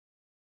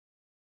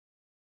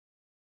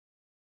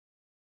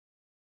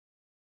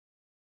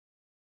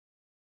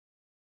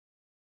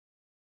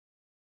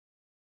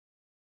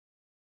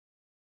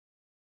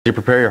As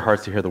you prepare your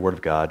hearts to hear the word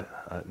of God,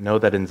 know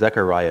that in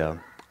Zechariah,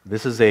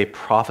 this is a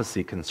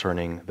prophecy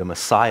concerning the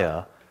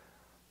Messiah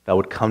that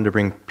would come to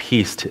bring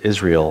peace to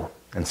Israel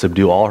and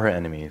subdue all her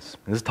enemies.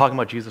 And this is talking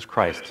about Jesus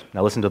Christ.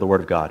 Now listen to the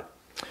word of God.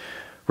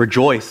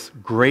 Rejoice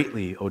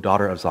greatly, O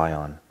daughter of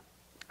Zion.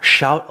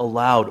 Shout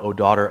aloud, O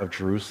daughter of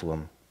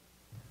Jerusalem.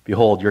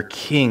 Behold, your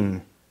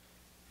king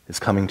is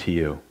coming to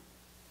you.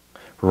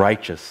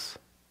 Righteous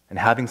and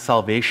having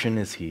salvation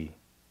is he,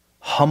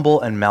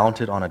 humble and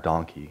mounted on a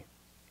donkey,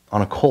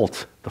 on a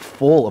colt, the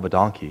foal of a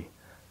donkey.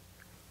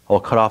 I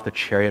will cut off the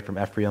chariot from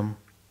Ephraim,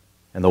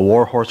 and the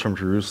war horse from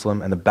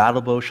Jerusalem, and the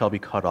battle bow shall be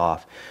cut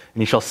off,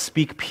 and he shall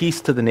speak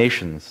peace to the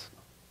nations.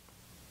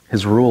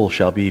 His rule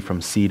shall be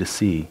from sea to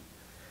sea,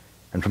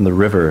 and from the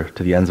river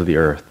to the ends of the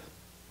earth.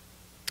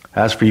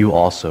 As for you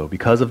also,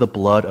 because of the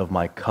blood of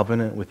my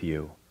covenant with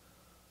you,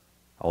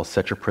 I will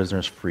set your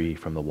prisoners free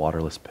from the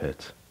waterless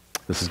pit.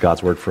 This is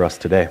God's word for us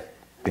today.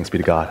 Thanks be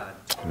to God.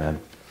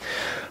 Amen.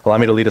 Allow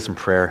me to lead us in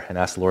prayer and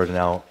ask the Lord to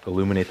now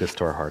illuminate this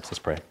to our hearts. Let's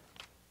pray.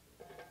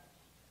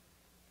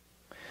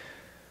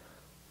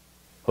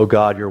 Oh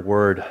God, your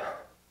word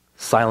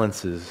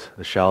silences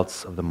the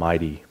shouts of the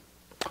mighty.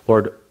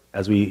 Lord,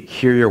 as we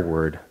hear your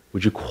word,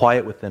 would you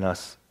quiet within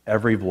us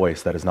every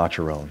voice that is not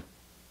your own?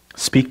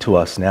 Speak to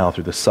us now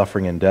through the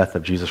suffering and death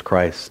of Jesus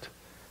Christ,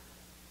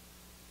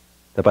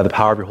 that by the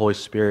power of your Holy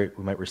Spirit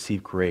we might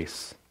receive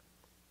grace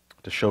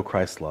to show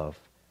Christ's love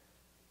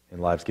in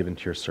lives given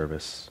to your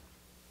service.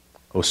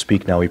 Oh,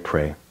 speak now, we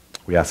pray.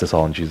 We ask this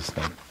all in Jesus'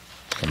 name.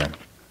 Amen.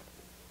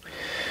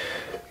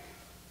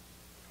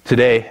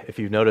 Today, if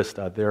you've noticed,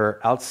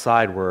 there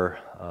outside were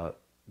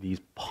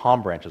these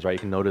palm branches, right? You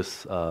can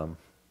notice,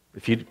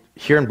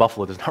 here in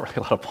Buffalo, there's not really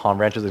a lot of palm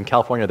branches. In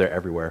California, they're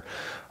everywhere.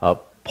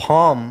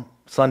 Palm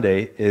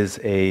Sunday is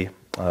a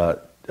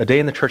day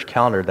in the church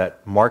calendar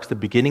that marks the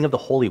beginning of the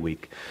Holy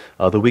Week,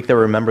 the week that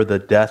we remember the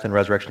death and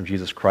resurrection of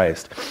Jesus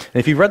Christ.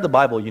 And if you've read the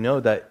Bible, you know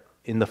that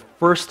in the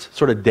first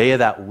sort of day of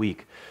that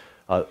week,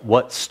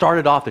 what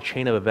started off the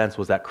chain of events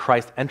was that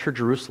Christ entered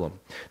Jerusalem.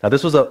 Now,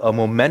 this was a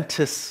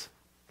momentous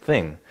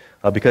thing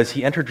because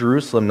he entered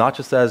Jerusalem not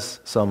just as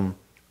some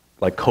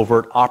like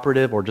covert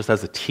operative or just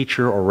as a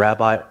teacher or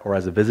rabbi or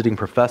as a visiting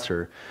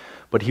professor,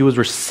 but he was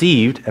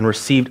received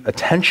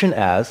attention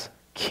as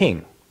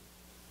king,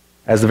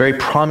 as the very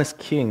promised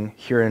king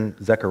here in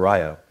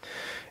Zechariah.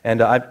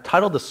 And I've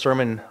titled the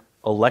sermon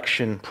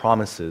Election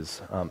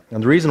Promises.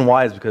 And the reason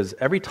why is because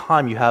every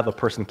time you have a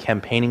person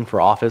campaigning for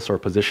office or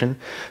position,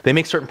 they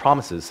make certain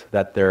promises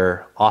that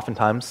they're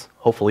oftentimes,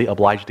 hopefully,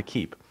 obliged to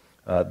keep.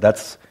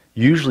 That's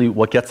usually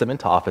what gets them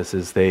into office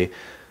is they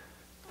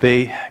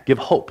give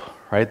hope,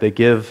 right? They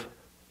give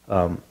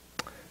some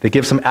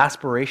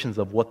aspirations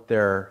of what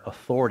their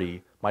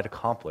authority might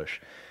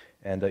accomplish.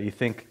 And you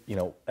think,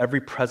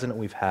 every president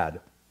we've had,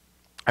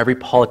 every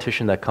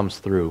politician that comes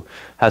through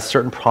has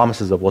certain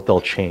promises of what they'll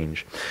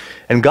change.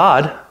 And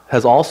God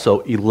has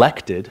also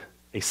elected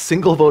a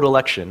single vote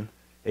election,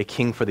 a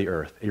king for the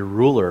earth, a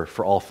ruler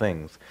for all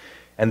things.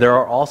 And there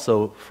are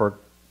also, for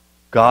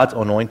God's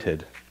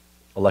anointed,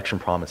 election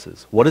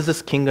promises. What is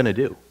this king going to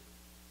do?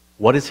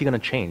 What is he going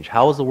to change?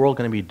 How is the world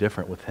going to be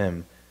different with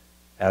him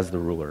as the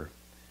ruler?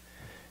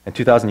 And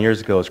 2,000 years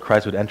ago, as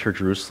Christ would enter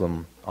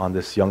Jerusalem on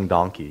this young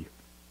donkey,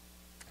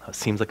 it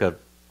seems like a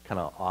kind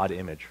of odd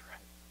image.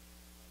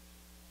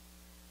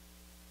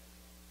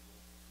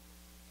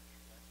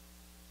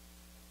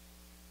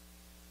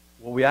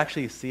 What we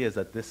actually see is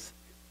that this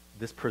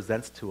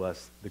presents to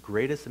us the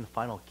greatest and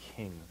final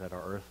king that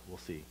our earth will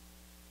see.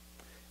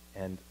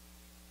 And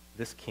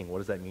this king, what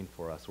does that mean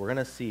for us? We're going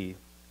to see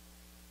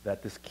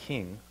that this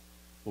king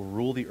will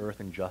rule the earth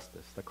in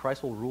justice, that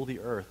Christ will rule the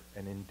earth,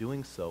 and in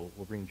doing so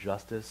will bring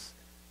justice,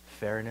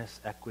 fairness,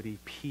 equity,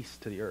 peace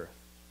to the earth.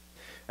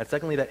 And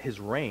secondly, that his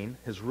reign,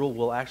 his rule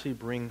will actually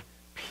bring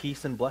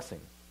peace and blessing,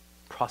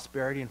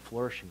 prosperity and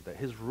flourishing, that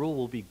his rule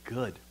will be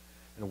good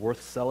and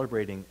worth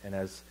celebrating, and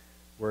as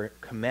we're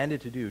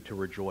commanded to do, to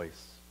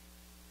rejoice.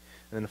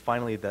 And then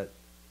finally, that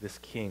this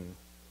king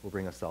will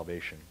bring us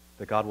salvation,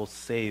 that God will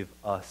save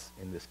us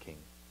in this king,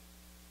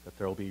 that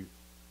there will be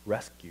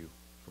rescue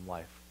from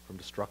life, from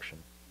destruction,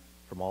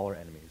 from all our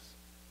enemies.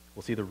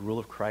 We'll see the rule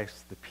of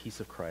Christ, the peace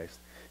of Christ,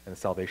 and the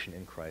salvation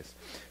in Christ.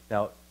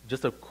 Now,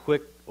 just a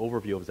quick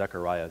overview of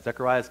Zechariah.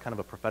 Zechariah is kind of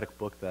a prophetic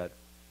book that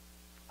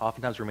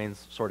oftentimes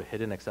remains sort of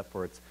hidden except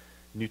for its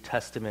New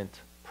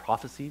Testament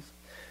prophecies.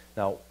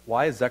 Now,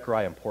 why is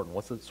Zechariah important?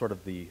 What's sort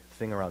of the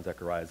thing around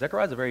Zechariah?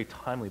 Zechariah is a very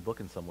timely book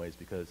in some ways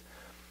because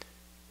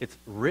it's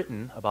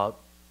written about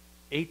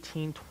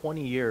 18,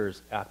 20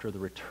 years after the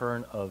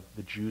return of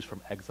the Jews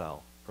from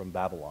exile from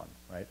Babylon,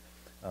 right?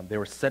 They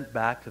were sent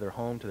back to their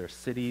home, to their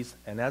cities,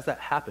 and as that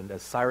happened,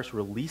 as Cyrus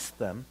released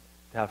them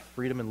to have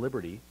freedom and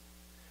liberty,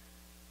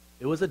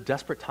 it was a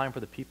desperate time for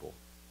the people.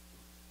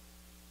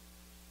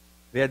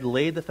 They had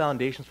laid the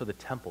foundations for the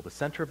temple, the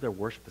center of their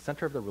worship, the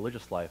center of their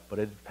religious life, but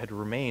it had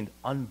remained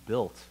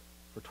unbuilt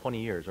for 20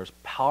 years. There was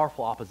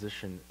powerful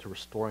opposition to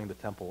restoring the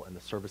temple and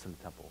the service in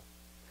the temple.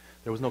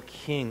 There was no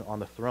king on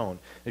the throne.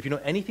 If you know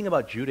anything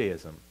about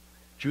Judaism,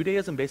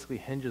 Judaism basically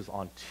hinges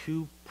on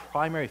two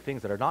primary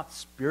things that are not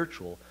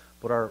spiritual,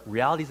 but are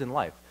realities in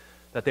life.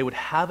 That they would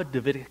have a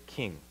Davidic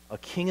king, a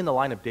king in the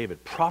line of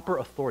David, proper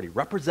authority,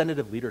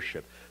 representative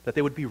leadership, that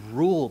they would be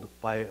ruled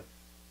by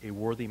a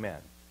worthy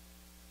man.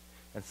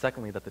 And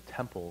secondly, that the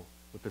temple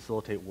would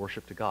facilitate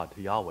worship to God,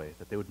 to Yahweh,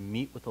 that they would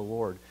meet with the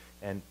Lord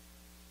and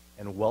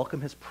welcome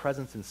his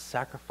presence in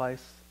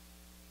sacrifice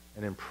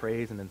and in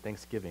praise and in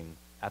thanksgiving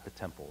at the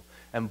temple.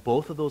 And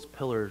both of those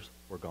pillars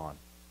were gone.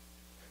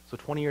 So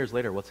 20 years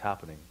later, what's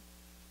happening?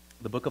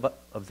 The book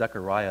of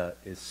Zechariah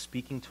is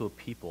speaking to a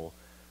people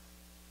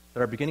that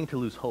are beginning to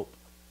lose hope.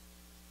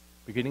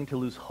 Beginning to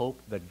lose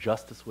hope that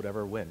justice would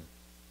ever win.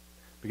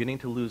 Beginning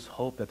to lose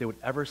hope that they would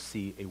ever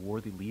see a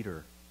worthy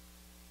leader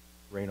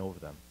reign over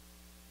them.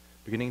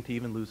 Beginning to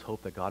even lose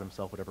hope that God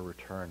himself would ever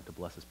return to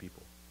bless his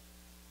people.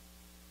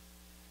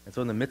 And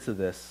so in the midst of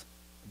this,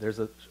 there's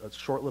a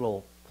short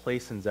little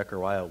place in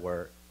Zechariah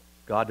where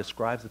God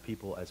describes the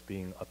people as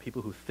being a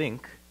people who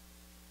think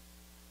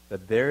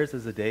that theirs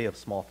is a day of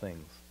small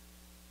things.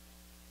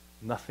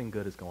 Nothing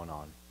good is going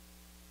on.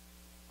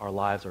 Our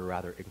lives are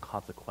rather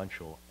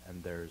inconsequential,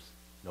 and there's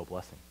no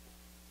blessing.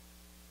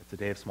 It's a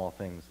day of small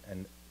things.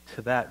 And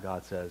to that,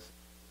 God says,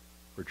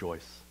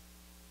 rejoice.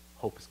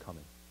 Hope is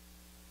coming.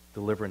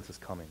 Deliverance is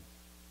coming.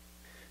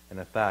 And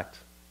in fact,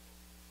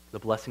 the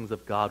blessings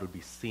of God would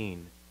be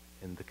seen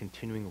in the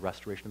continuing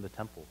restoration of the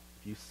temple.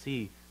 If you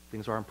see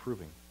things are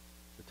improving,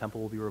 the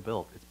temple will be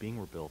rebuilt. It's being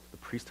rebuilt. The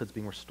priesthood's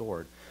being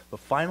restored. But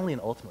finally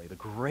and ultimately, the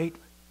great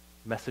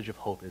message of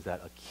hope is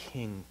that a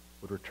king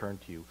would return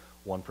to you,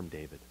 one from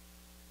David,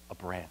 a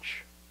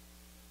branch,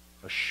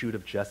 a shoot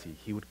of Jesse.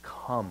 He would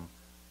come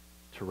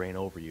to reign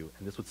over you.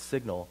 And this would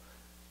signal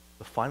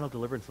the final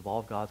deliverance of all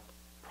of God's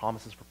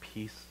promises for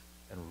peace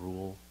and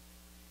rule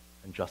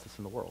and justice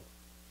in the world.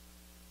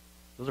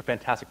 Those are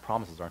fantastic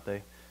promises, aren't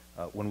they?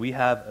 When we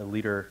have a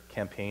leader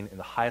campaign in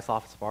the highest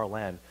office of our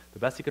land, the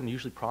best he can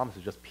usually promise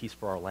is just peace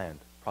for our land,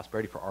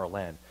 prosperity for our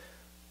land.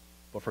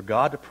 But for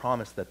God to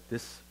promise that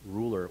this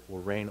ruler will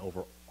reign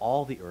over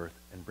all the earth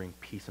and bring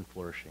peace and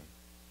flourishing,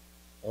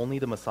 only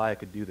the Messiah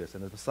could do this,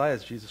 and the Messiah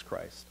is Jesus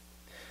Christ.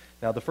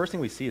 Now, the first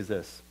thing we see is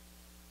this.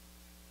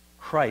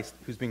 Christ,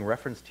 who's being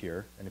referenced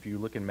here, and if you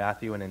look in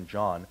Matthew and in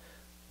John,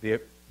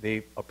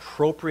 they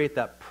appropriate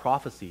that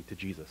prophecy to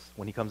Jesus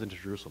when he comes into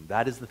Jerusalem.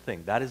 That is the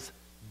thing.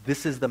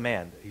 This is the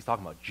man that he's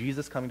talking about.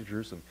 Jesus coming to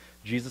Jerusalem.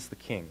 Jesus the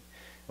King.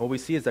 And what we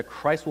see is that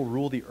Christ will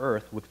rule the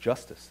earth with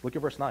justice. Look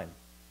at verse 9.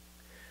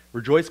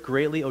 Rejoice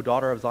greatly, O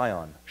daughter of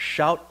Zion.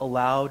 Shout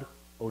aloud,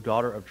 O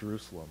daughter of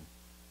Jerusalem.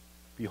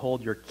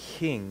 Behold, your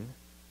King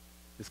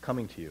is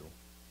coming to you,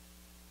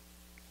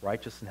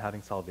 righteous and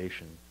having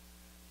salvation,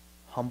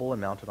 humble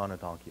and mounted on a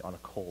donkey, on a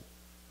colt,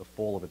 the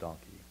foal of a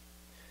donkey.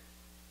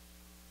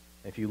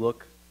 And if you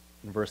look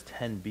in verse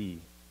 10b,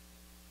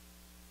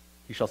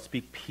 he shall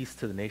speak peace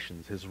to the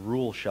nations. His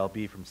rule shall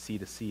be from sea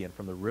to sea and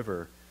from the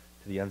river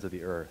to the ends of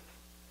the earth.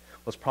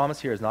 What's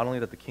promised here is not only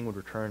that the king would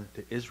return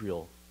to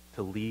Israel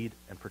to lead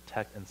and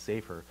protect and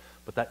save her,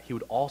 but that he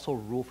would also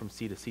rule from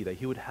sea to sea, that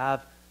he would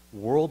have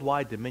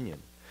worldwide dominion.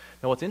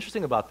 Now, what's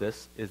interesting about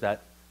this is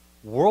that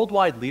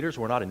worldwide leaders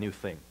were not a new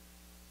thing.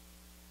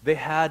 They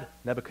had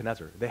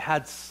Nebuchadnezzar. They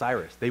had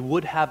Cyrus. They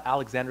would have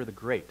Alexander the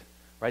Great,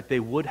 right? They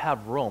would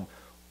have Rome.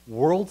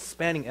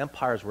 World-spanning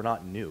empires were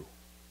not new.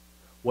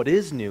 What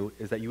is new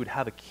is that you would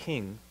have a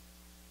king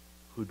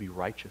who would be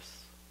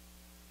righteous,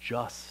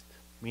 just,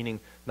 meaning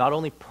not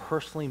only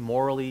personally,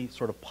 morally,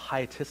 sort of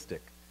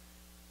pietistic,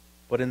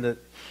 but in the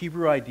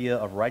Hebrew idea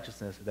of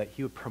righteousness, that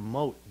he would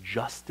promote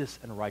justice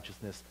and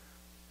righteousness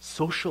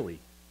socially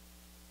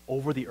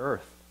over the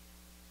earth.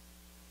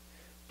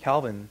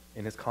 Calvin,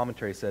 in his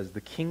commentary, says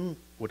the king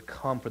would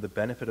come for the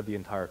benefit of the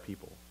entire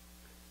people,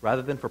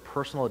 rather than for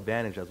personal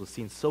advantage, as was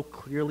seen so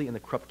clearly in the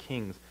corrupt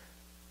kings,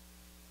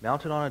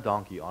 mounted on a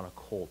donkey, on a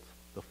colt,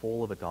 the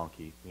foal of a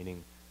donkey,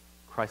 meaning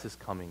Christ is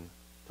coming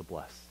to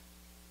bless,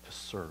 to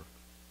serve.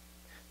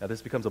 Now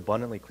this becomes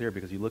abundantly clear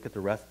because you look at the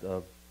rest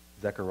of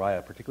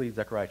Zechariah, particularly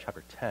Zechariah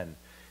chapter 10,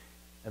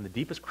 and the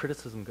deepest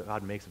criticism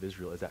God makes of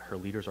Israel is that her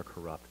leaders are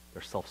corrupt.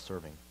 They're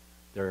self-serving.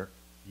 They're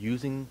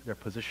using their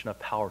position of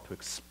power to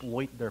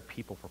exploit their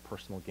people for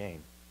personal gain.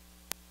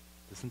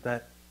 Doesn't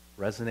that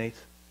resonate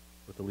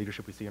with the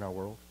leadership we see in our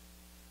world?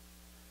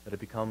 That it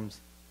becomes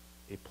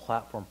a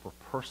platform for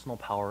personal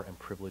power and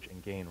privilege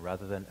and gain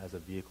rather than as a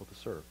vehicle to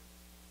serve.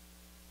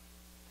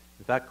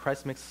 In fact,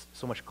 Christ makes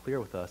so much clear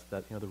with us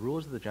that the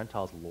rulers of the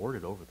Gentiles lord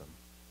it over them.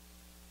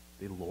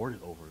 They lord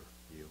it over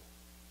you.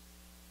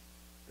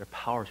 Their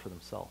power is for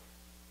themselves,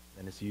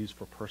 and it's used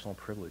for personal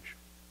privilege.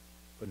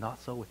 But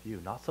not so with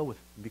you.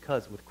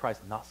 Because with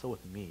Christ, not so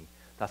with me.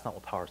 That's not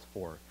what power is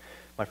for.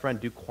 My friend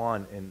Duke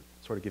Kwan, in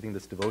sort of giving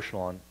this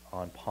devotional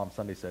on Palm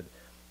Sunday, said,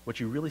 what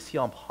you really see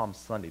on Palm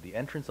Sunday, the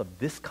entrance of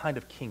this kind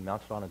of king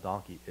mounted on a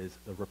donkey, is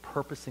the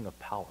repurposing of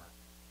power.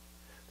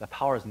 That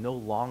power is no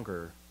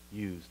longer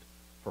used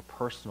for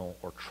personal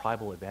or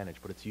tribal advantage,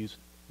 but it's used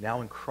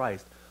now in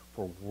Christ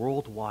for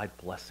worldwide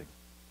blessing,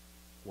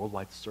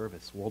 worldwide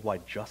service,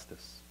 worldwide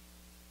justice.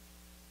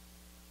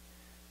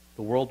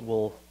 The world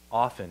will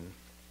often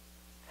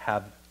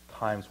have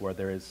times where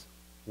there is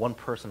one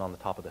person on the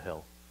top of the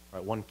hill,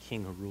 right? One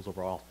king who rules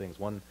over all things,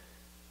 one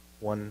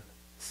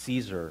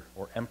Caesar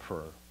or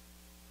emperor.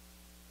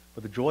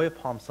 But the joy of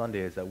Palm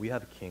Sunday is that we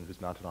have a king who's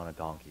mounted on a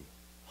donkey,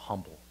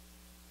 humble,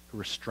 who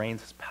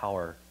restrains his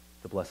power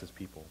to bless his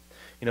people.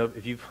 You know,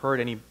 if you've heard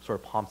any sort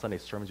of Palm Sunday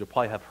sermons, you'll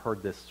probably have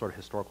heard this sort of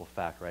historical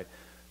fact, right?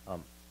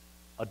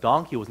 A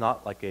donkey was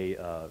not like it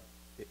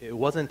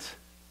wasn't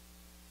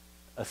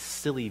a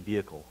silly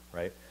vehicle,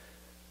 right?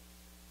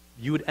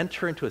 You would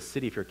enter into a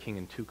city if you're a king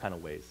in two kind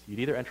of ways. You'd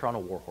either enter on a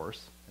war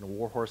horse, and a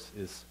war horse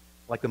is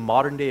like the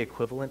modern day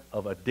equivalent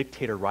of a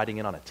dictator riding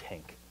in on a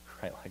tank,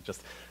 right? Like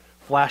just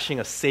flashing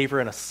a saber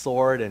and a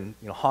sword and,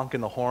 you know,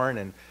 honking the horn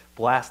and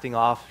blasting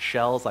off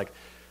shells. Like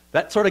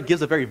that sort of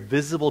gives a very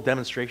visible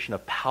demonstration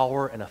of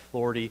power and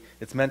authority.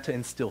 It's meant to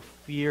instill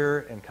fear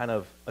and kind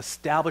of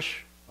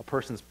establish a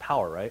person's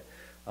power, right?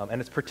 And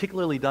it's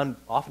particularly done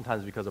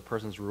oftentimes because a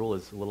person's rule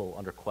is a little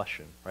under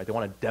question, right? They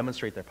want to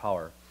demonstrate their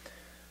power.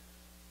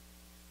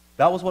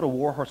 That was what a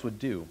war horse would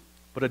do.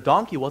 But a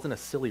donkey wasn't a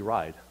silly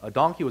ride. A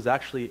donkey was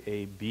actually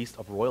a beast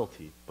of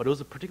royalty. But it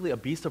was particularly a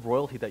beast of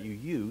royalty that you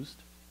used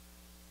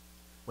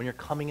when you're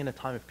coming in a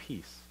time of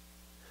peace.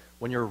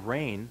 When your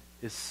reign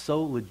is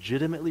so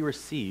legitimately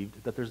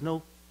received that there's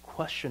no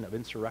question of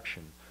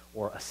insurrection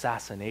or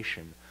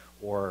assassination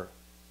or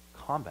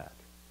combat.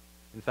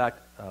 In fact,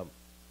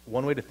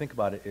 one way to think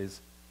about it is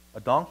a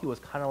donkey was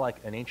kind of like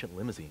an ancient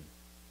limousine.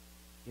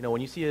 You know,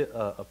 when you see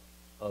a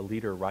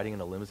leader riding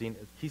in a limousine,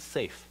 he's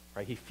safe,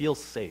 right? He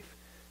feels safe.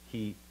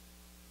 He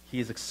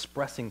is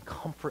expressing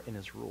comfort in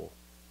his rule.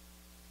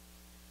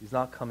 He's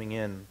not coming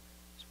in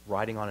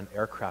riding on an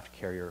aircraft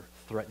carrier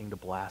threatening to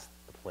blast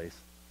the place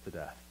to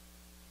death.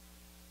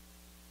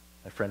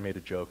 My friend made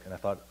a joke, and I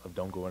thought of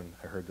Donggu when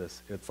I heard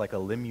this. It's like a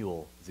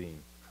Lemuel zine.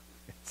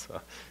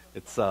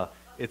 It's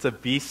a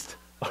beast,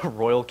 a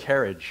royal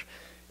carriage.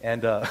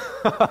 And my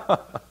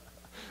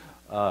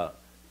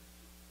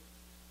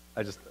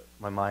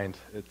mind,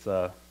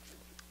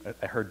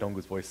 I heard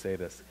Donggu's voice say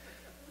this.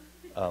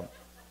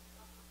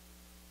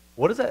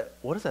 What does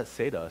that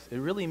say to us? It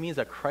really means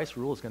that Christ's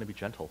rule is going to be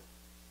gentle.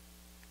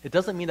 It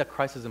doesn't mean that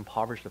Christ is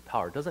impoverished of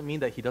power. It doesn't mean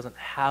that he doesn't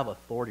have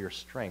authority or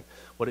strength.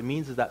 What it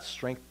means is that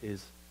strength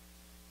is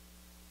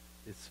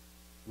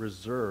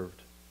reserved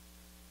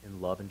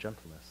in love and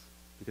gentleness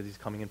because he's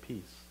coming in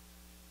peace.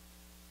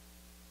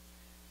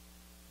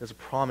 There's a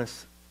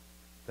promise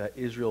that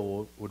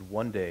Israel would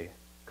one day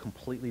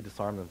completely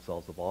disarm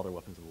themselves of all their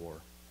weapons of war.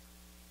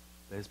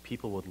 That his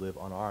people would live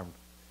unarmed.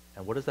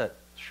 And what does that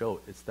show?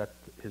 It's that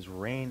his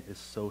reign is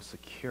so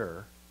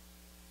secure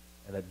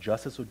and that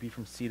justice would be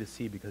from sea to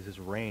sea because his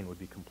reign would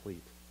be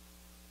complete.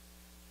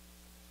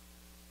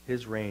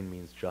 His reign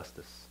means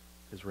justice.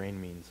 His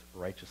reign means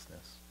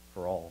righteousness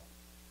for all.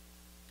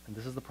 And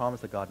this is the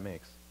promise that God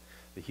makes,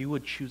 that he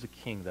would choose a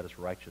king that is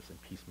righteous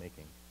and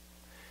peacemaking.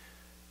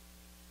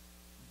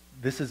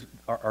 This is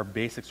our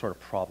basic sort of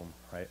problem,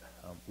 right?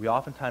 We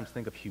oftentimes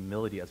think of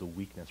humility as a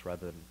weakness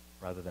rather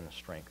than a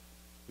strength.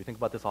 We think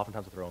about this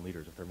oftentimes with our own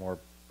leaders. If they're more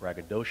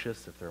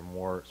braggadocious, if they're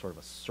more sort of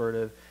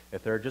assertive,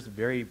 if they're just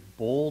very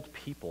bold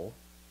people,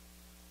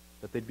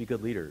 that they'd be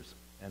good leaders.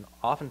 And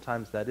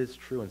oftentimes that is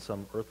true in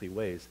some earthly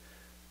ways.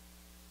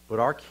 But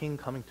our king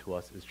coming to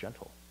us is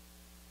gentle,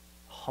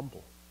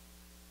 humble.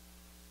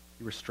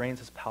 He restrains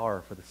his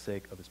power for the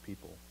sake of his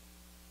people.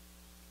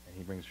 And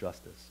he brings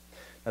justice.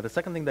 Now the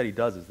second thing that he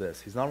does is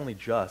this. He's not only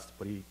just,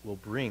 but he will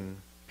bring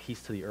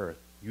peace to the earth,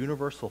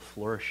 universal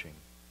flourishing,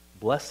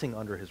 blessing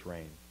under his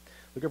reign.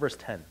 Look at verse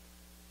 10.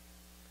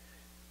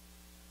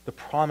 The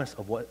promise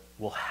of what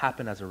will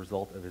happen as a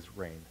result of his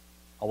reign.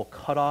 I will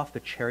cut off the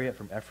chariot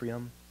from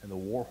Ephraim and the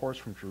war horse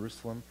from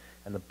Jerusalem,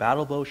 and the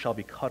battle bow shall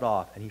be cut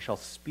off, and he shall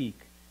speak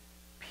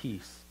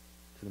peace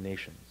to the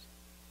nations.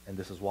 And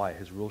this is why.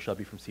 His rule shall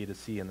be from sea to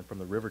sea and from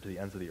the river to the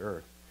ends of the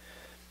earth.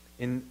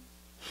 In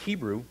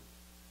Hebrew,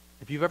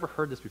 if you've ever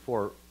heard this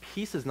before,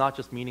 peace is not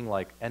just meaning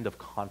like end of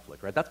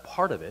conflict, right? That's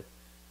part of it,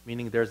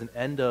 meaning there's an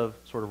end of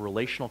sort of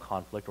relational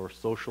conflict or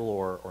social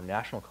or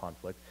national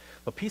conflict.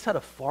 But peace had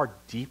a far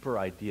deeper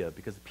idea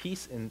because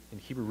peace in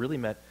Hebrew really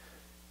meant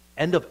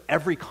end of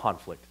every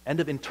conflict, end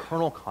of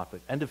internal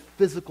conflict, end of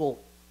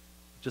physical,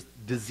 just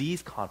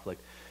disease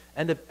conflict,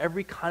 end of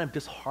every kind of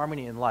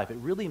disharmony in life. It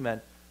really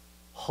meant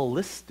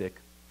holistic,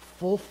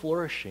 full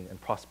flourishing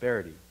and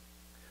prosperity.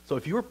 So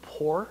if you were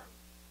poor,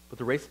 but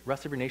the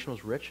rest of your nation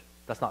was rich,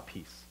 that's not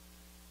peace.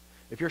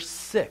 If you're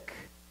sick,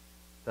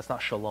 that's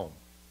not shalom.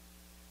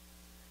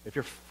 If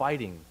you're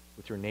fighting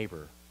with your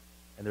neighbor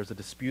and there's a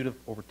dispute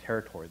over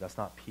territory, that's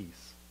not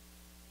peace.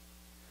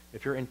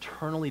 If you're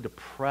internally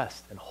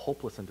depressed and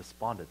hopeless and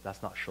despondent,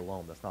 that's not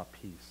shalom, that's not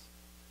peace.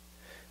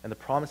 And the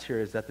promise here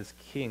is that this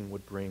king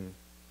would bring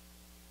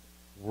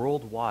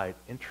worldwide,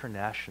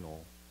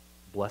 international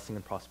blessing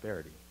and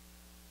prosperity.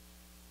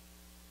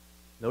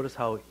 Notice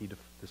how he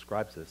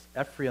describes this.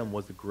 Ephraim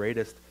was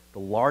the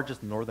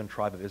largest northern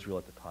tribe of Israel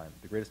at the time,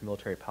 the greatest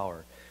military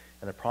power.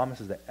 And the promise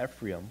is that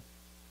Ephraim,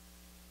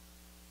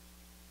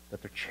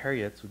 that their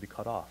chariots would be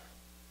cut off.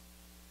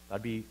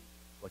 That'd be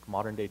like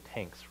modern day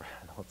tanks, right?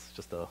 I know it's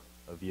just a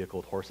vehicle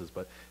with horses,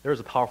 but there was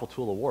a powerful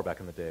tool of war back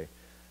in the day,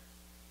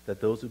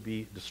 that those would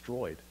be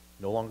destroyed,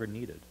 no longer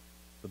needed.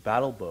 The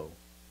battle bow,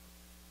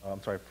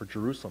 for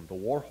Jerusalem, the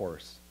war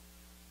horse,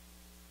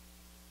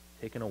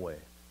 taken away.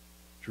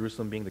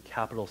 Jerusalem being the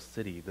capital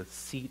city, the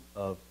seat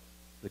of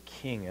the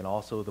king, and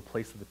also the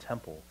place of the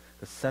temple,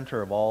 the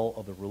center of all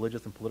of the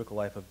religious and political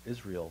life of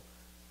Israel.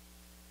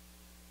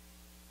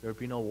 There would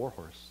be no war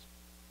horse.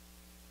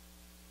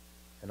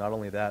 And not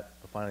only that,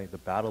 but finally, the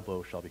battle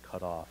bow shall be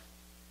cut off.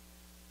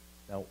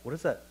 Now, what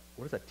does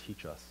that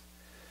teach us?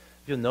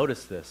 If you'll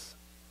notice this,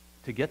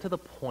 to get to the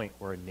point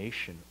where a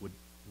nation would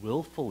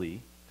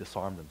willfully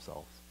disarm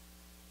themselves,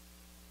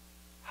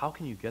 how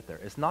can you get there?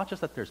 It's not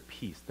just that there's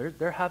peace.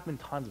 There have been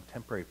times of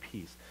temporary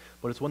peace,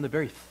 but it's when the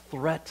very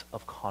threat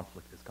of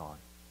conflict is gone.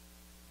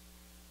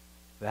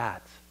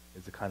 That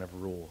is the kind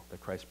of rule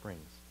that Christ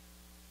brings.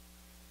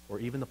 Or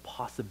even the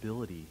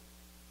possibility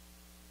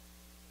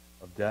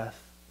of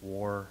death,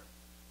 war,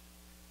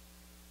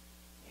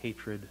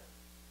 hatred,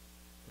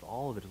 but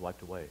all of it is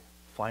wiped away,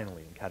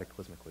 finally and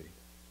cataclysmically.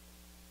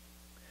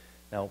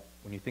 Now,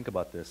 when you think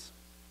about this,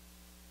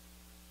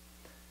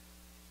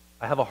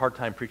 I have a hard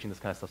time preaching this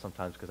kind of stuff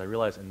sometimes because I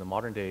realize in the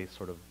modern day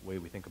sort of way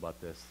we think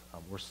about this,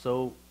 we're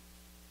so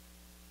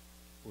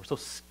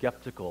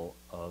skeptical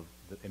of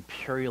the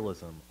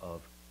imperialism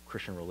of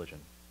Christian religion,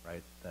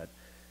 right? That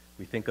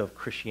we think of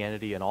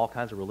Christianity and all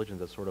kinds of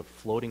religions as sort of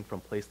floating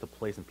from place to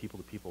place and people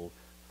to people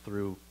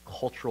through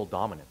cultural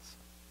dominance,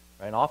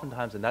 right? And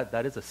oftentimes, and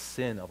that is a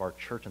sin of our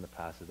church in the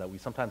past, is that we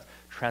sometimes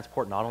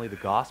transport not only the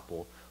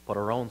gospel, but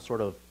our own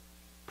sort of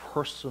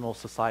personal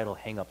societal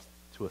hang-ups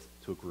to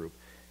a group.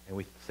 And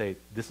we say,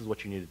 this is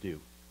what you need to do.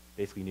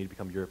 Basically, you need to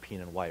become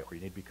European and white, or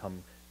you need to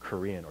become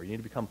Korean, or you need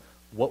to become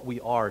what we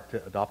are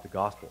to adopt the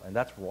gospel. And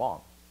that's wrong,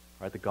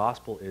 right? The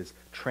gospel is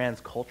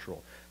transcultural.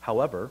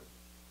 However,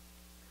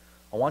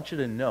 I want you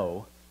to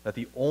know that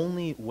the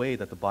only way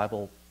that the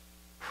Bible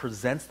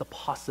presents the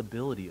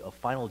possibility of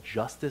final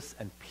justice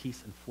and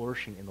peace and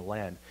flourishing in the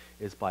land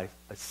is by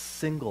a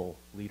single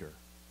leader.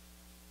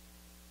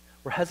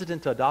 We're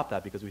hesitant to adopt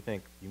that because we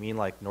think, you mean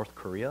like North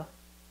Korea?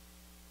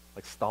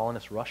 Like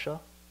Stalinist Russia?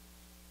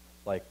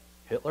 Like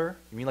Hitler?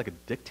 You mean like a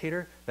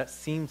dictator? That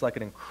seems like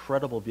an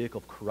incredible vehicle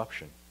of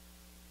corruption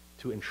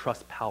to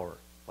entrust power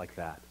like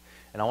that.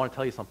 And I want to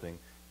tell you something.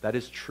 That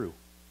is true.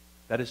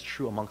 That is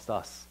true amongst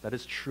us. That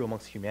is true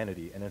amongst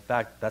humanity. And in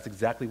fact, that's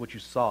exactly what you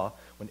saw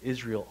when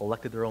Israel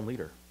elected their own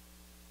leader.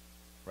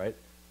 Right?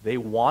 They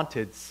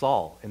wanted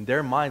Saul. In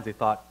their minds, they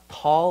thought,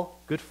 tall,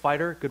 good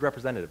fighter, good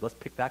representative. Let's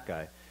pick that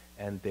guy.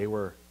 And they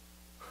were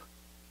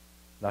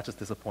not just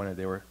disappointed,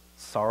 they were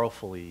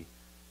sorrowfully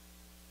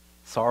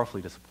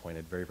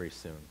disappointed very, very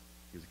soon.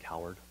 He was a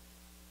coward.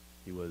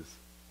 He was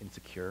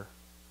insecure.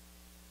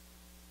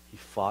 He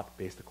fought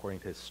based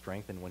according to his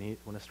strength, and when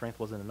his strength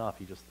wasn't enough,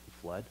 he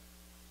fled.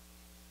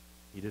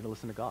 He didn't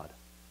listen to God.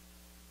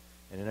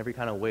 And in every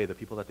kind of way, the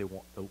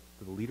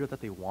leader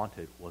that they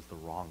wanted was the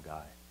wrong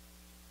guy.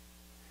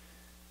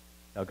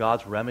 Now,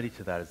 God's remedy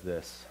to that is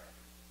this.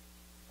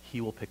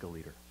 He will pick a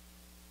leader.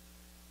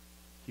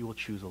 He will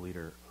choose a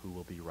leader who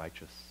will be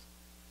righteous,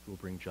 who will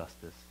bring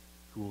justice,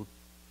 who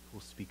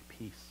will speak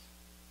peace.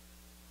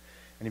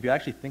 And if you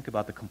actually think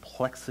about the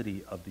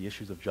complexity of the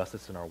issues of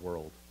justice in our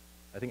world,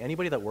 I think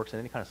anybody that works in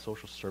any kind of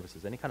social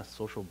services, any kind of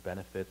social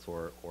benefits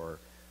or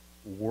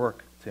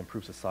work to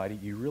improve society,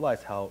 you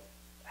realize how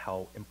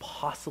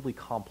impossibly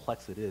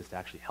complex it is to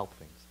actually help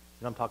things.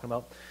 You know what I'm talking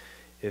about?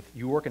 If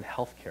you work in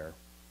healthcare,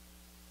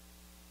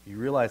 you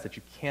realize that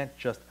you can't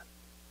just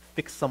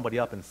fix somebody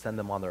up and send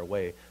them on their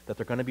way, that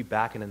they're going to be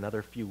back in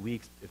another few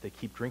weeks if they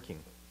keep drinking,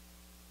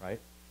 right?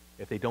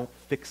 If they don't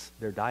fix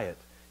their diet.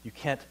 You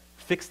can't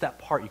fix that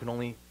part. You can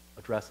only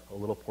address a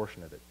little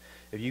portion of it.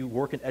 If you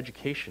work in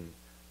education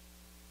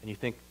and you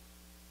think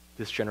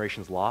this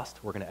generation's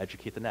lost, we're going to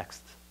educate the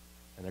next.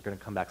 And they're going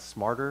to come back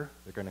smarter,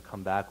 they're going to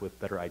come back with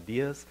better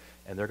ideas,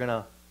 and they're going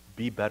to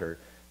be better.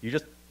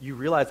 You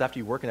realize after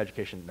you work in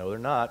education, no, they're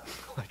not.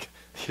 Like,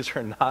 these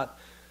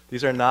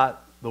are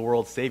not the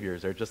world's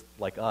saviors. They're just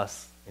like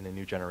us in a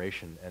new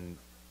generation. And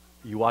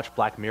you watch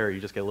Black Mirror, you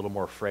just get a little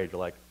more afraid. You're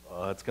like,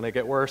 it's going to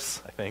get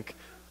worse, I think.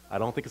 I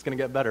don't think it's going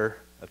to get better.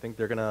 I think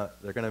they're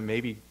gonna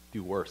maybe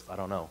do worse. I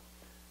don't know.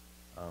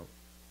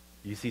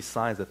 You see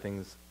signs that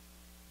things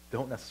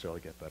don't necessarily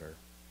get better.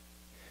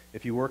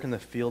 If you work in the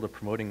field of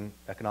promoting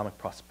economic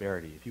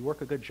prosperity, if you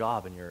work a good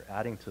job and you're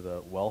adding to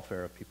the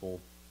welfare of people,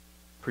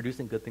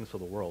 producing good things for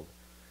the world,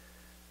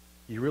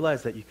 you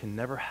realize that you can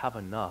never have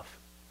enough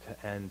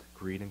to end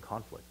greed and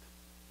conflict,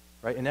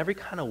 right? In every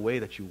kind of way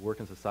that you work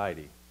in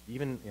society,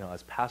 even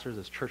as pastors,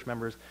 as church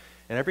members,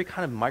 in every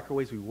kind of micro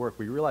ways we work,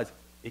 we realize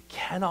it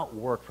cannot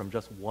work from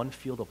just one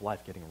field of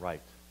life getting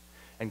right.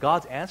 And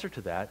God's answer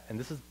to that, and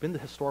this has been the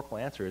historical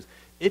answer, is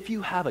if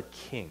you have a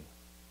king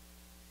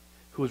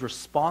who is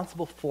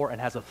responsible for and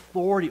has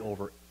authority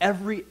over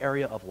every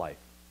area of life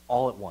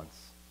all at once,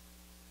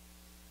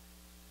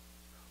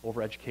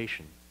 over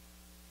education,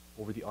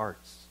 over the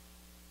arts,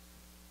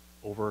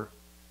 over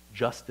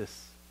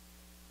justice,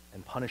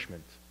 and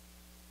punishment,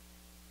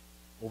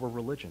 over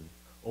religion,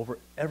 over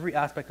every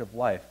aspect of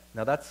life.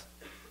 Now that's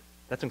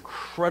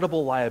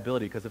incredible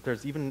liability, because if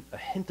there's even a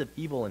hint of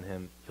evil in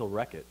him, he'll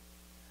wreck it.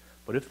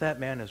 But if that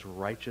man is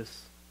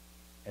righteous,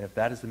 and if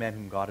that is the man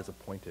whom God has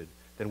appointed,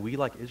 then we,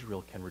 like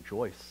Israel, can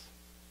rejoice.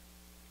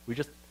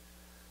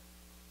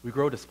 We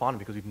grow despondent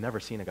because we've never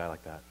seen a guy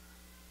like that.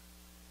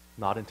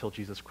 Not until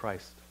Jesus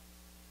Christ.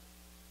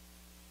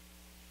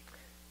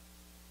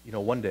 You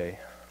know, one day,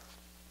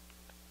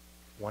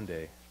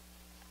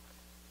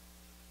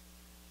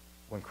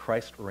 when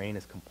Christ's reign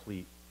is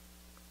complete,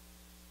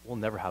 we'll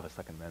never have a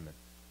Second Amendment.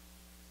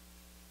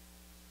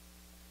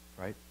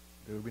 Right?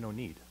 There will be no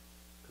need,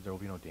 because there will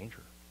be no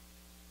danger.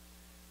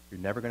 You're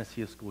never going to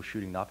see a school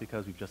shooting, not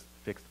because we've just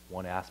fixed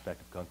one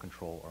aspect of gun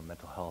control or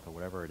mental health or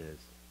whatever it is.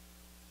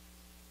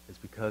 It's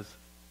because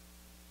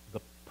the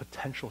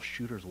potential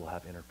shooters will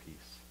have inner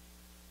peace.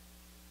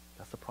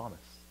 That's the promise.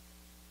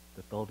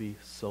 That they'll be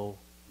so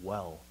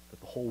well,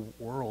 that the whole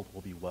world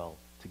will be well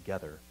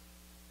together.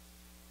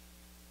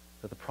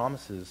 That the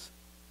promises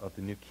of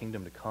the new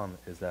kingdom to come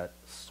is that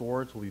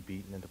swords will be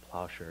beaten into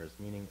plowshares,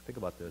 meaning, think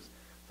about this,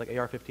 it's like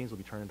AR-15s will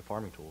be turned into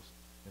farming tools.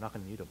 You're not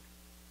going to need them.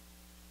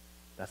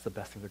 That's the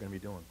best thing they're going to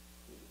be doing.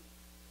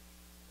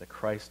 That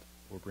Christ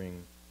will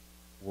bring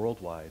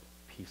worldwide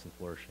peace and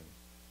flourishing.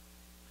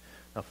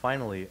 Now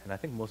finally, and I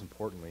think most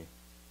importantly,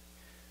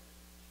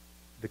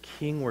 the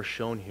king we're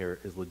shown here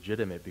is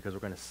legitimate because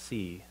we're going to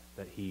see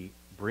that he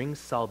brings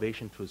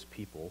salvation to his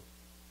people,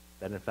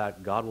 that in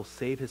fact God will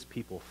save his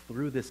people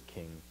through this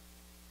king,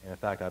 and in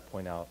fact I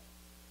point out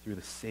through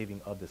the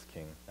saving of this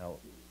king. Now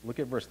look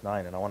at verse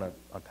 9, and I want to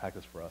unpack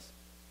this for us.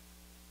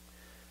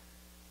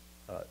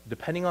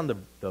 Depending on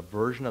the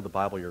version of the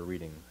Bible you're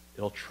reading,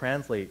 it'll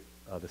translate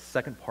the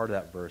second part of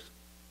that verse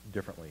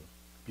differently.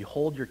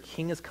 Behold, your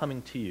king is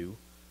coming to you,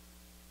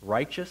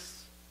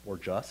 righteous or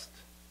just,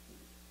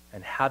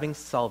 and having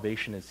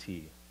salvation is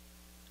he.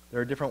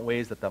 There are different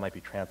ways that might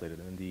be translated.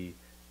 In the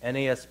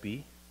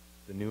NASB,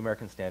 the New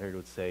American Standard,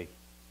 would say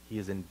he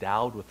is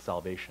endowed with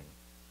salvation.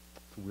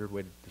 It's a weird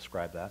way to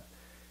describe that.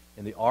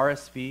 In the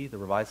RSV, the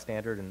Revised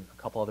Standard, and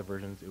a couple other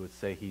versions, it would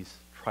say he's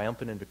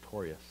triumphant and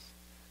victorious,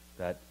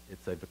 that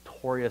it's a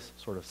victorious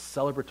sort of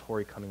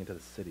celebratory coming into the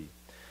city.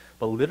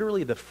 But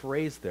literally the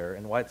phrase there,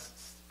 and why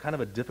it's kind of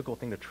a difficult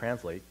thing to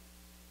translate,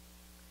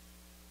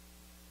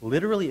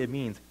 literally it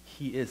means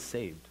he is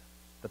saved,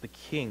 that the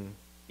king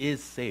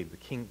is saved, the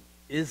king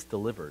is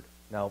delivered.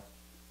 Now,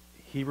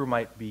 Hebrew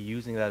might be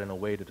using that in a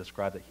way to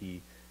describe that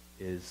he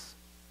is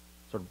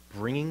sort of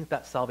bringing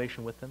that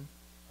salvation with him,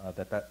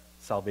 that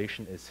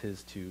salvation is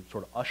his to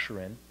sort of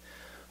usher in.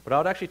 But I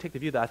would actually take the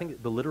view that I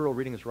think the literal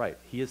reading is right.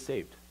 He is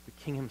saved. The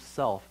king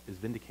himself is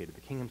vindicated.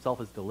 The king himself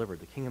is delivered.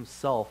 The king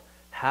himself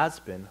has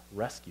been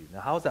rescued.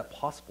 Now, how is that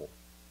possible?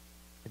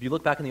 If you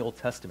look back in the Old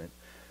Testament,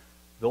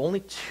 the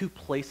only two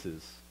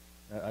places,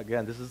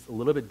 again, this is a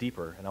little bit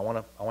deeper, and I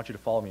want you to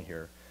follow me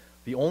here.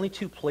 The only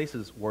two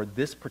places where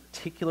this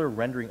particular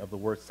rendering of the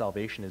word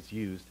salvation is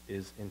used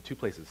is in two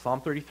places.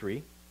 Psalm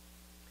 33,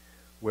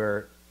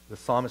 where the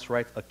psalmist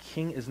writes, "A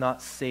king is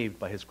not saved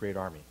by his great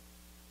army."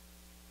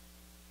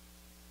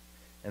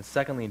 And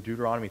secondly, in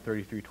Deuteronomy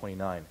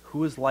 33:29,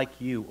 "Who is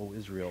like you, O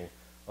Israel,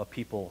 a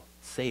people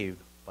saved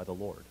by the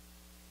Lord?"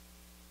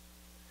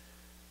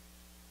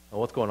 Now,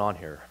 what's going on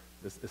here?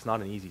 It's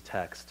not an easy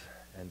text,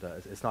 and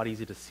it's not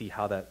easy to see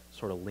how that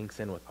sort of links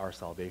in with our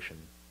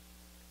salvation.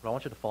 But I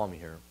want you to follow me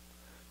here.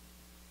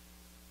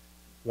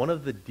 One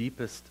of the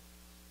deepest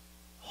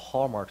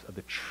hallmarks of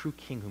the true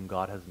king whom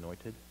God has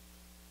anointed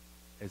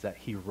is that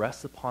he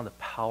rests upon the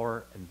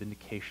power and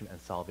vindication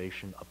and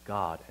salvation of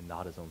God and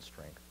not his own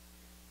strength.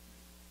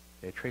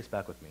 Okay, trace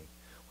back with me.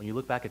 When you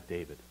look back at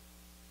David,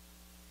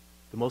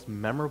 the most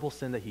memorable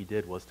sin that he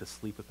did was to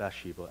sleep with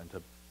Bathsheba and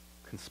to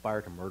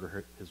conspire to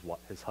murder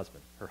his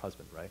husband, her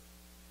husband, right?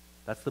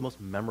 That's the most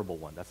memorable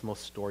one. That's the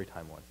most story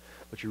time one.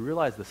 But you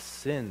realize the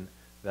sin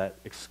that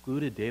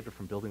excluded David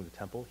from building the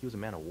temple, he was a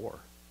man of war.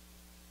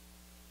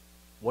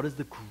 What is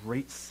the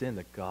great sin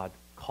that God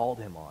called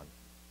him on?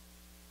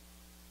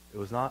 It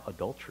was not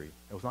adultery.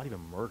 It was not even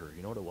murder.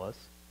 You know what it was?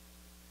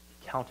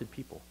 He counted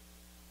people.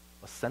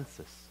 A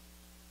census.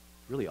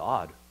 Really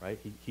odd, right?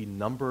 He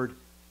numbered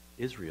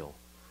Israel.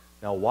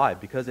 Now, why?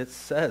 Because it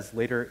says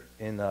later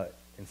in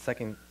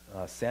 2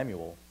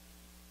 Samuel,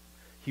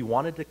 he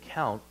wanted to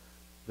count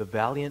the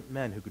valiant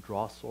men who could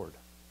draw a sword.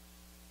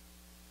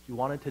 He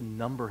wanted to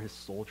number his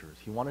soldiers.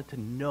 He wanted to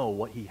know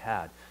what he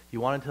had. He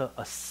wanted to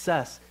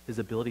assess his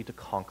ability to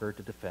conquer,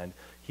 to defend.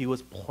 He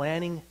was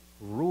planning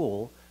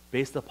rule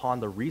based upon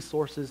the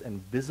resources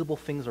and visible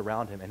things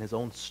around him and his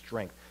own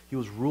strength. He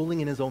was ruling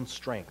in his own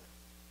strength.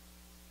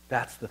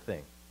 That's the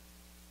thing.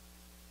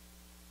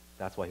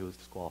 That's why he was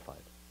disqualified.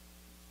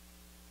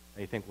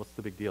 And you think, what's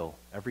the big deal?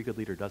 Every good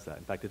leader does that.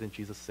 In fact, didn't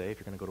Jesus say, if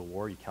you're going to go to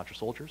war, you count your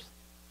soldiers?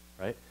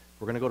 Right?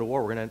 We're going to go to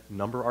war. We're going to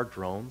number our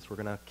drones. We're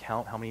going to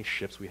count how many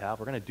ships we have.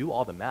 We're going to do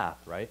all the math,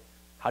 right?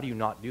 How do you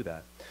not do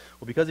that?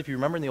 Well, because if you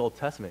remember in the Old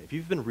Testament, if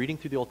you've been reading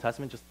through the Old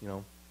Testament, just,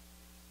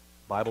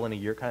 Bible in a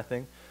year kind of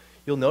thing,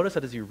 you'll notice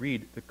that as you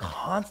read, the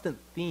constant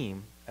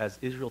theme as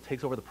Israel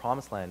takes over the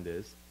promised land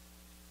is,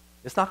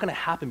 it's not going to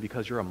happen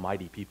because you're a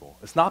mighty people.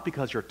 It's not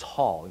because you're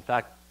tall. In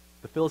fact,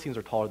 the Philistines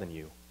are taller than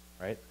you,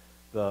 right?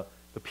 The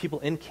people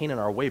in Canaan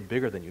are way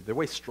bigger than you. They're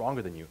way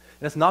stronger than you.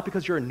 And it's not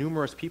because you're a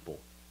numerous people.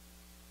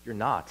 You're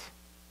not.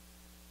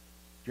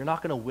 You're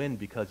not going to win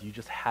because you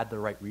just had the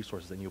right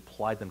resources and you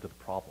applied them to the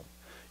problem.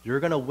 You're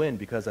going to win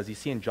because, as you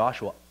see in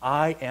Joshua,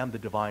 I am the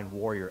divine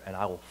warrior and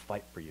I will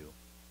fight for you.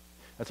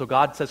 And so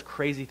God says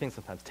crazy things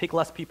sometimes. Take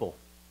less people,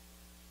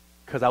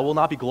 because I will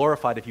not be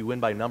glorified if you win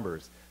by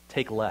numbers.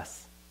 Take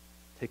less.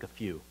 Take a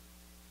few.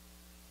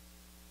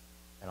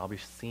 And I'll be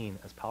seen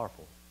as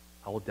powerful.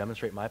 I will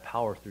demonstrate my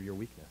power through your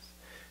weakness.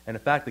 And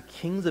in fact, the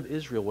kings of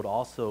Israel would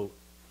also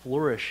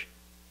flourish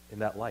in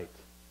that light.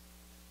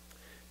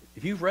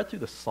 If you've read through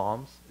the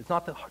Psalms, it's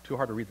not too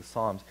hard to read the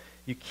Psalms.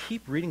 You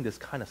keep reading this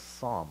kind of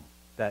psalm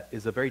that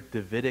is a very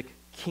Davidic,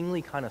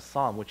 kingly kind of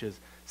psalm, which is,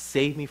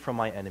 save me from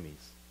my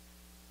enemies.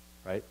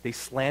 Right? They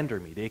slander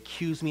me. They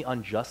accuse me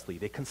unjustly.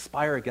 They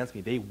conspire against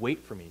me. They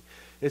wait for me.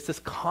 It's this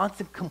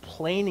constant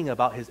complaining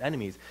about his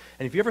enemies.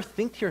 And if you ever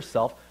think to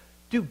yourself,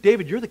 dude,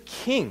 David, you're the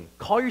king.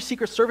 Call your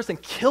secret service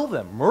and kill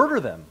them. Murder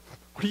them.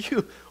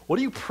 What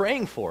are you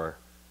praying for?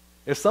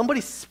 If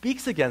somebody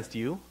speaks against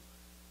you,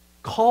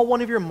 call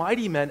one of your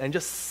mighty men and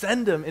just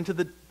send them into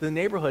the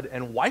neighborhood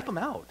and wipe them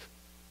out.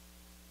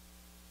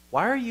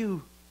 Why are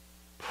you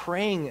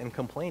praying and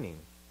complaining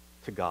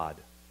to God?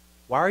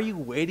 Why are you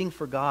waiting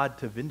for God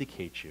to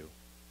vindicate you?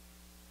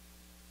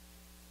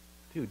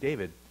 Dude,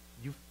 David,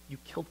 you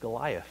killed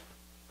Goliath.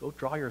 Go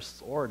draw your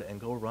sword and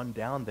go run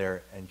down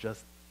there and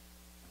just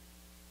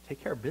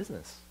take care of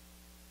business.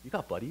 You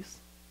got buddies.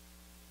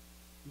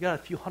 You got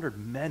a few hundred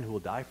men who will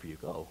die for you.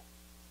 Go.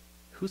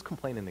 Who's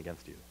complaining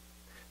against you?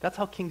 That's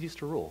how kings used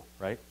to rule,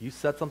 right? You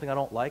said something I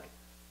don't like,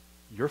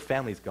 your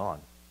family's gone,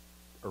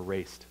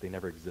 erased. They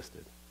never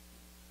existed.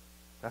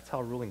 That's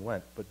how ruling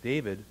went. But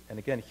David, and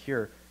again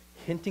here,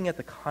 hinting at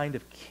the kind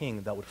of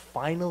king that would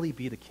finally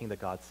be the king that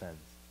God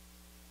sends,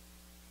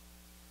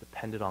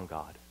 depended on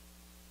God.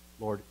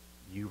 Lord,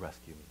 you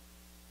rescue me.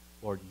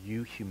 Lord,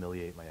 you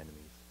humiliate my enemies.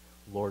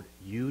 Lord,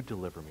 you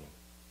deliver me.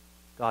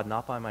 God,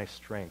 not by my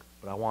strength,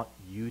 but I want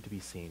you to be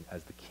seen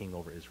as the king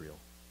over Israel.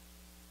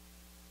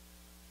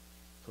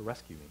 So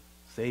rescue me.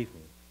 Save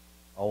me.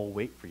 I will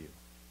wait for you.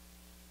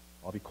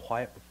 I'll be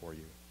quiet before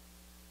you.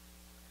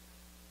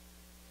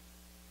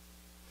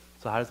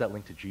 So how does that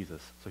link to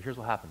Jesus? So here's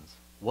what happens.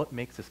 What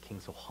makes this king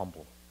so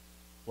humble?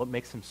 What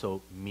makes him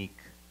so meek?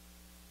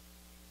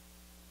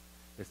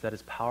 It's that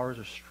his powers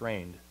are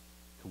strained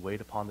to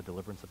wait upon the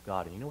deliverance of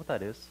God. And you know what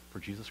that is for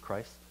Jesus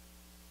Christ?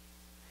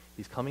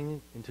 He's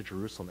coming into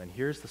Jerusalem, and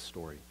here's the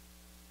story.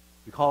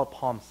 We call it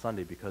Palm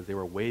Sunday because they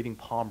were waving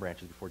palm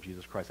branches before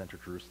Jesus Christ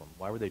entered Jerusalem.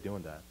 Why were they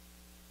doing that?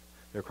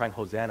 They were crying,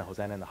 Hosanna,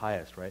 Hosanna in the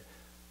highest, right?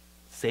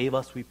 Save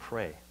us, we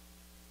pray.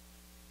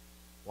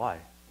 Why?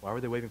 Why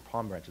were they waving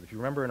palm branches? If you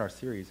remember in our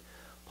series,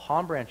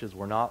 palm branches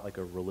were not like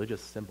a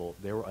religious symbol.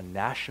 They were a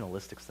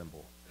nationalistic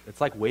symbol.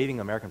 It's like waving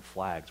American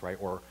flags, right?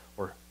 Or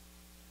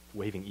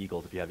waving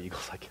eagles, if you have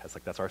eagles, I guess.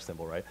 Like, that's our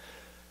symbol, right?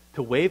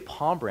 To wave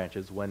palm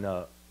branches when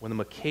the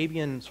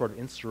Maccabean sort of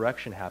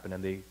insurrection happened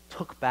and they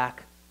took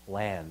back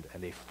land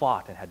and they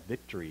fought and had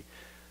victory,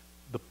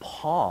 the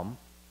palm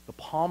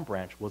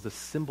branch was a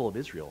symbol of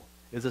Israel.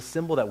 It's a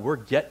symbol that we're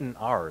getting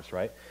ours,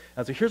 right?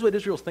 And so here's what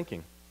Israel's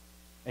thinking.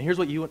 And here's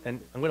what and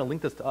I'm going to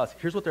link this to us.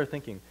 Here's what they're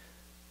thinking.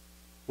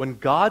 When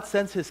God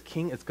sends his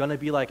king, it's going to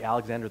be like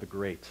Alexander the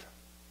Great.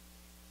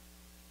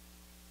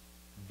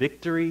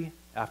 Victory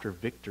after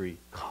victory,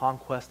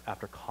 conquest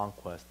after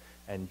conquest,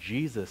 and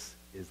Jesus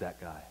is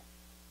that guy.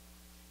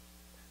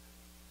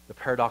 The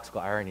paradoxical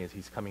irony is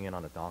he's coming in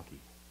on a donkey,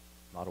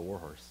 not a war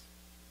horse.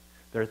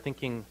 They're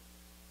thinking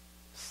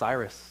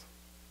Cyrus,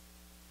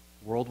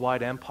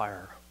 worldwide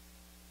empire,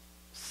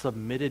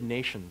 submitted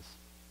nations,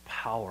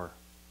 power.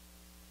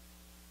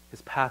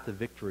 His path to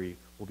victory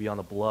will be on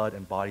the blood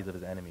and bodies of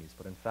his enemies.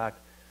 But in fact,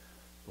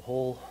 the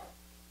whole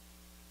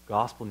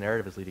gospel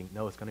narrative is leading,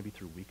 no, it's going to be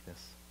through weakness.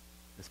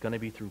 It's going to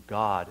be through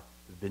God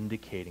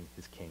vindicating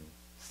his king,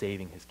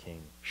 saving his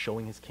king,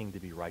 showing his king to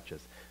be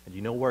righteous. And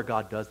you know where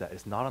God does that?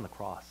 It's not on the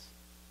cross.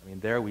 I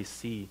mean, there we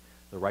see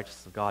the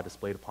righteousness of God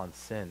displayed upon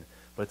sin,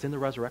 but it's in the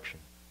resurrection.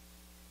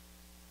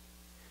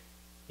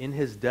 In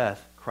his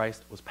death,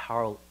 Christ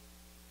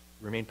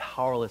remained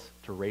powerless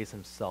to raise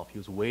himself. He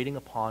was waiting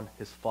upon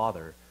his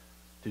Father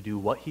to do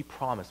what he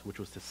promised, which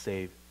was to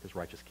save his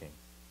righteous king.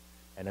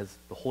 And as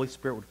the Holy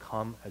Spirit would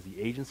come as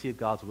the agency of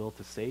God's will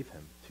to save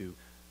him, to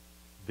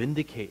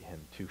vindicate him,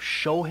 to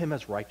show him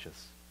as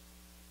righteous,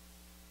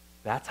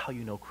 that's how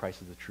you know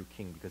Christ is the true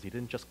king, because he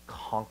didn't just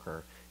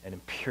conquer and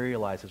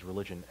imperialize his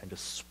religion and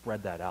just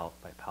spread that out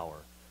by power,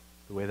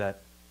 the way that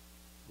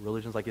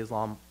religions like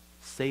Islam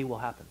say will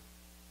happen.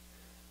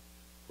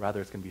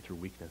 Rather, it's going to be through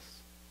weakness.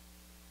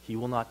 He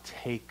will not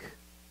take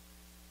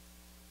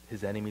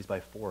his enemies by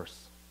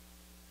force,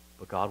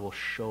 but God will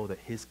show that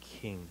his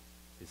king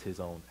is his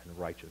own and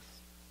righteous.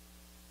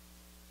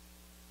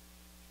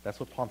 That's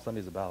what Palm Sunday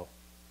is about.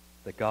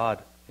 That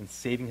God, in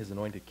saving his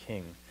anointed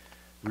king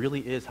really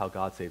is how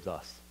God saves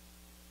us.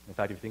 In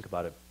fact, if you think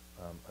about it,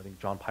 I think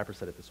John Piper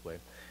said it this way.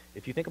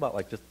 If you think about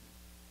like just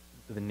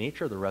the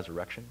nature of the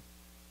resurrection,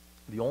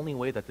 the only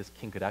way that this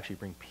king could actually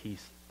bring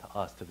peace to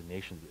us, to the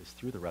nations, is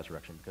through the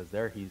resurrection, because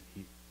there he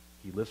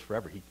lives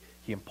forever.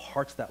 He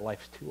imparts that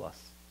life to us.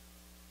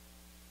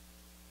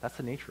 That's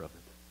the nature of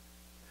it.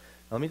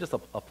 Now, let me just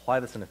apply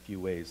this in a few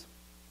ways.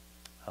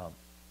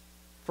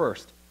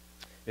 First,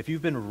 if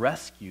you've been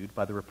rescued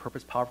by the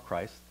repurposed power of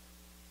Christ,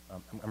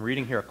 I'm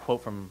reading here a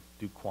quote from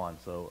Duke Kwon,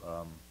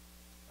 so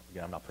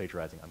again, I'm not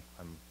plagiarizing,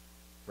 I'm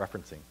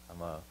referencing,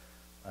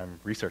 I'm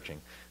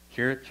researching.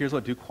 Here's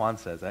what Duke Kwon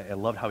says. I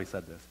loved how he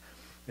said this.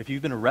 If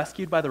you've been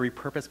rescued by the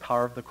repurposed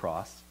power of the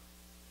cross,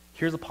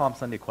 here's a Palm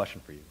Sunday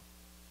question for you.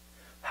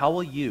 How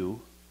will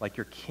you, like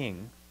your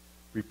king,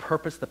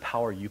 repurpose the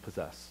power you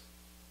possess?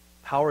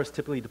 Power is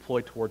typically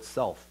deployed towards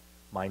self,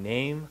 my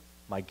name,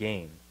 my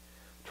gain.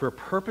 To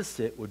repurpose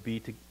it would be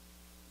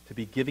to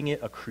be giving it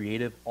a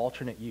creative,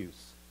 alternate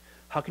use.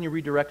 How can you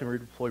redirect and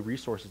redeploy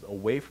resources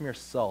away from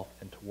yourself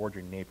and toward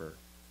your neighbor?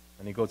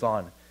 And he goes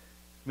on,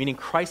 meaning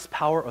Christ's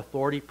power,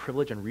 authority,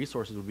 privilege, and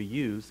resources would be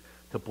used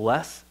to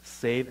bless,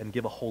 save, and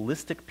give a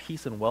holistic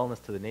peace and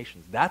wellness to the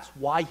nations. That's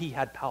why he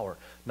had power.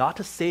 Not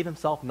to save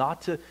himself,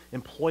 not to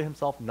employ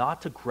himself,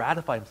 not to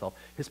gratify himself.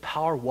 His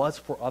power was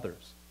for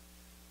others.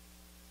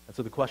 And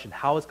so the question,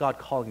 how is God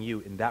calling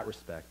you in that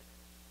respect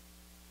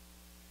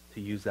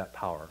to use that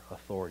power,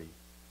 authority,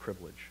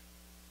 privilege?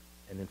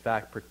 And in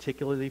fact,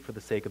 particularly for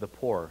the sake of the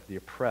poor, the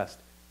oppressed,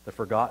 the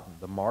forgotten,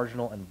 the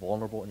marginal and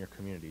vulnerable in your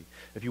community.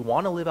 If you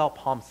want to live out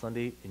Palm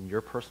Sunday in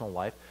your personal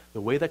life, the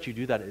way that you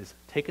do that is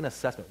take an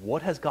assessment.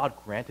 What has God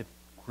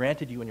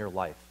granted you in your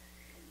life?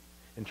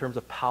 In terms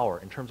of power,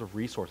 in terms of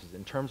resources,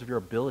 in terms of your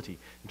ability,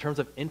 in terms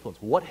of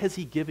influence. What has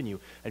he given you?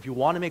 And if you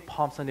want to make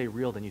Palm Sunday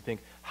real, then you think,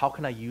 how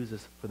can I use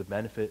this for the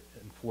benefit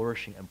and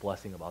flourishing and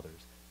blessing of others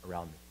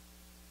around me?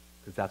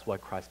 Because that's why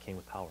Christ came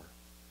with power.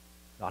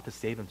 Not to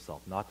save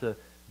himself, not to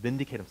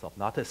vindicate himself,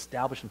 not to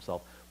establish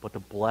himself, but to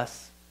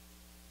bless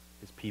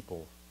his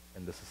people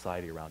and the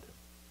society around him.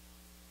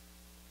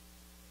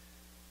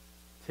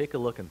 Take a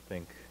look and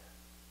think.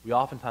 We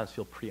oftentimes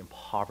feel pretty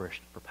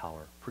impoverished for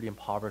power, pretty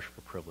impoverished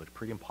for privilege,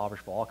 pretty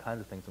impoverished for all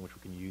kinds of things in which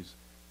we can use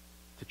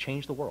to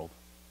change the world.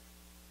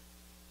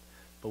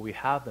 But we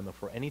have them,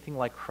 if we're anything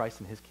like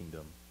Christ in his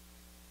kingdom,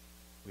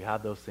 we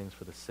have those things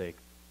for the sake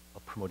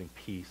of promoting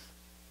peace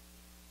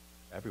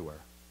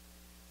everywhere.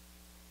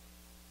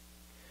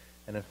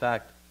 And in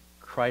fact,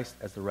 Christ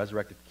as the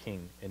resurrected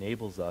king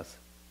enables us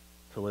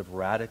to live a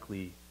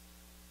radically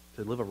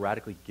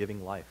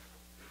giving life.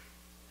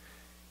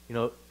 You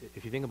know,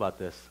 if you think about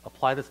this,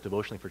 apply this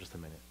devotionally for just a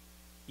minute.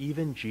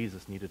 Even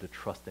Jesus needed to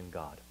trust in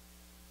God.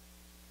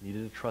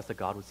 Needed to trust that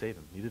God would save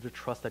him. Needed to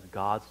trust that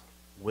God's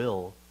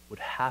will would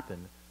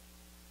happen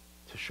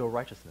to show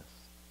righteousness.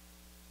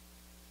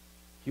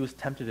 He was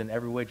tempted in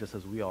every way just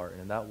as we are, and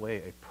in that way,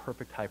 a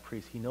perfect high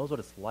priest. He knows what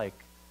it's like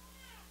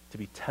to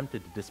be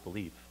tempted to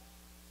disbelieve,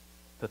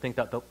 to think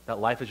that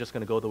life is just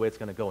going to go the way it's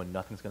going to go and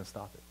nothing's going to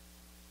stop it.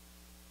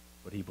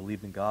 But he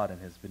believed in God and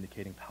his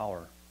vindicating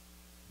power,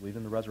 believed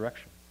in the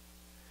resurrection.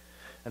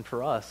 And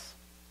for us,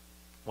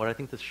 what I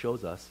think this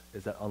shows us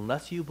is that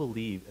unless you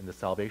believe in the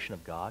salvation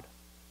of God,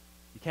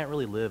 you can't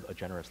really live a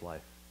generous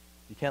life.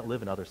 You can't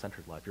live an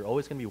other-centered life. You're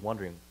always going to be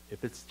wondering,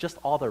 if it's just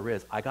all there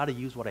is, I got to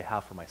use what I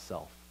have for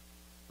myself,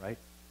 right?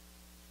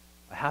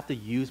 I have to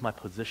use my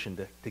position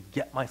to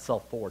get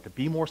myself forward, to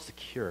be more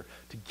secure,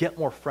 to get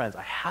more friends.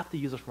 I have to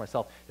use it for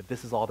myself if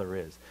this is all there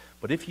is.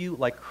 But if you,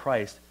 like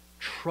Christ,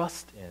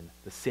 trust in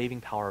the saving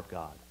power of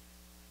God,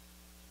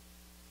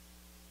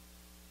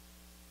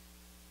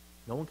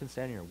 no one can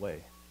stand in your way.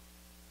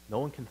 No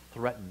one can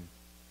threaten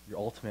your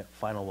ultimate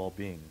final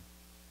well-being.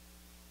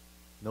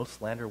 No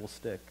slander will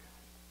stick.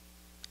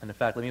 And in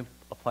fact, let me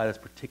apply this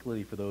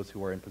particularly for those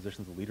who are in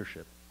positions of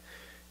leadership.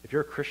 If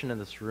you're a Christian in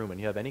this room and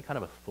you have any kind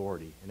of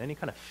authority in any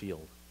kind of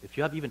field, if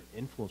you have even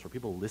influence where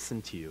people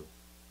listen to you,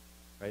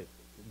 right?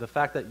 The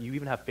fact that you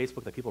even have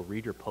Facebook, that people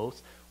read your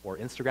posts, or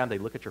Instagram, they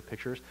look at your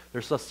pictures,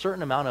 there's a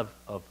certain amount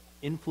of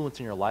influence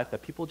in your life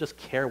that people just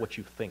care what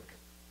you think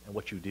and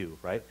what you do,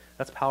 right?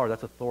 That's power,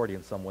 that's authority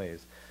in some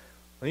ways.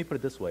 Let me put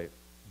it this way.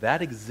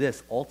 That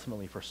exists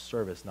ultimately for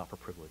service, not for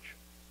privilege.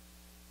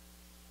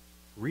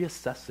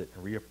 Reassess it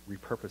and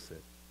repurpose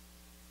it.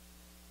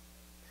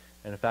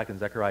 And in fact, in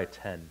Zechariah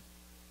 10,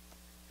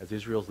 as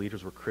Israel's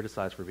leaders were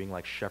criticized for being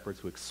like shepherds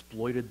who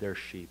exploited their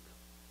sheep,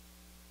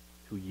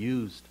 who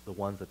used the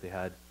ones that they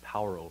had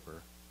power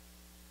over,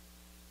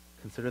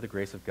 consider the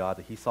grace of God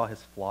that he saw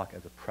his flock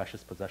as a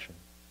precious possession.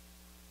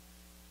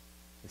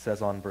 He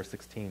says on verse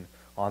 16,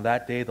 on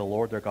that day the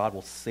Lord their God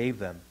will save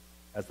them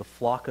as the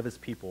flock of his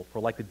people, for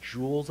like the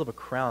jewels of a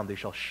crown they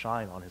shall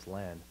shine on his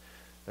land.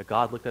 That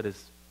God looked at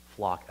his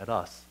flock, at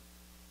us,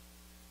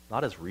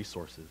 not as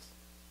resources,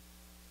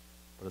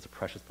 but as a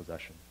precious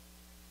possession.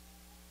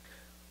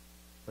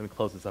 Let me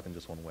close this up in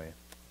just one way.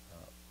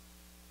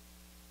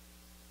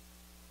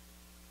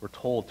 We're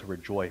told to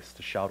rejoice,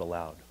 to shout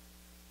aloud.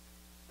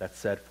 That's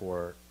said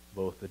for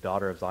both the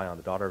daughter of Zion,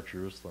 the daughter of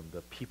Jerusalem,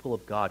 the people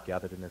of God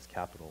gathered in his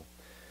capital.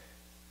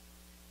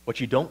 What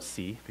you don't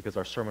see, because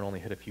our sermon only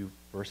hit a few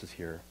verses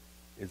here,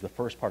 is the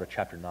first part of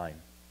chapter 9.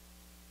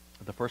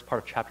 The first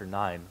part of chapter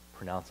 9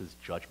 pronounces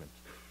judgment,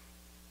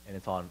 and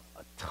it's on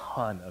a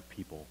ton of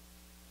people.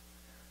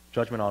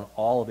 Judgment on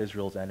all of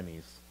Israel's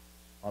enemies,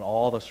 on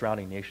all the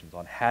surrounding nations,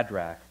 on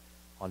Hadrach,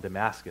 on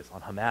Damascus,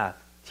 on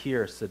Hamath,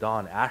 Tyre,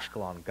 Sidon,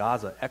 Ashkelon,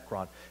 Gaza,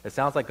 Ekron. It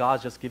sounds like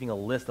God's just giving a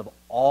list of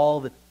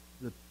all the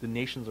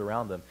nations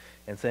around them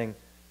and saying,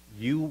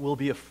 you will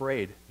be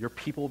afraid. Your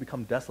people will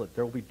become desolate.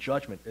 There will be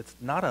judgment. It's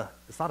not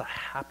a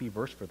happy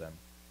verse for them.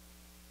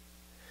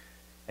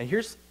 And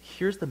here's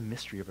the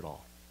mystery of it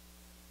all.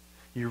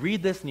 You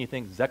read this and you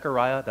think,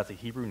 Zechariah, that's a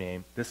Hebrew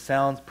name. This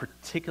sounds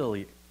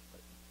particularly,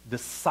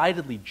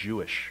 decidedly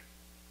Jewish,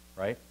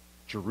 right?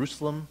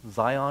 Jerusalem,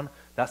 Zion,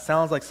 that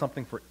sounds like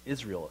something for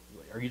Israel.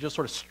 Are you just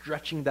sort of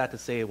stretching that to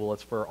say, well,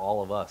 it's for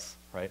all of us,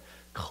 right?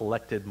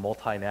 Collected,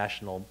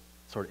 multinational,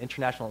 sort of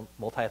international,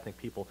 multi-ethnic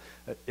people.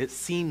 It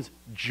seems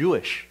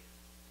Jewish.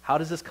 How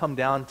does this come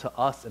down to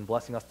us and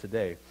blessing us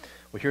today?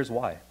 Well, here's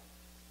why.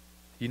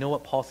 You know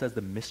what Paul says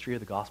the mystery of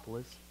the gospel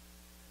is?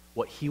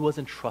 What he was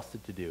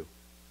entrusted to do.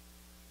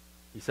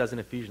 He says in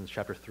Ephesians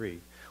chapter 3,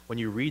 when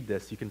you read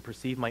this, you can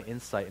perceive my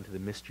insight into the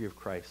mystery of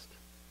Christ,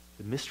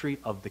 the mystery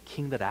of the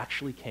King that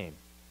actually came,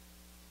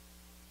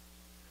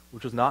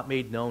 which was not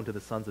made known to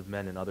the sons of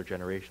men in other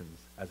generations,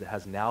 as it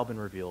has now been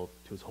revealed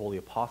to his holy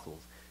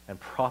apostles and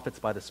prophets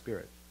by the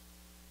Spirit.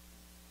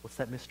 What's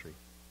that mystery?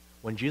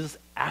 When Jesus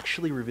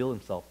actually revealed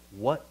himself,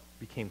 what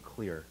became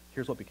clear?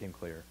 Here's what became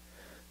clear.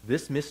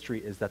 This mystery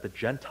is that the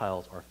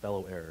Gentiles are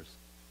fellow heirs,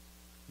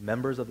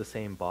 members of the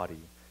same body,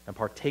 and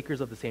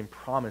partakers of the same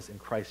promise in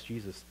Christ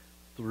Jesus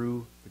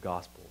through the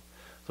gospel.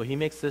 So he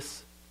makes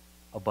this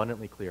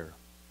abundantly clear.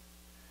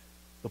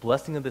 The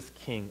blessing of this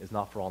king is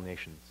not for all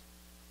nations,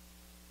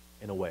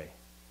 in a way.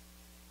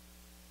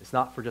 It's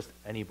not for just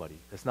anybody.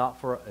 It's not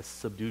for a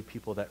subdued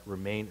people that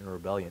remain in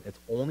rebellion. It's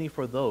only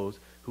for those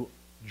who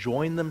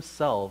join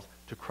themselves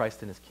to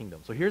Christ and his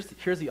kingdom. So here's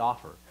the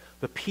offer.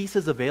 The peace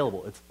is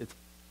available.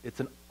 It's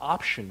an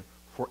option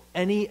for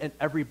any and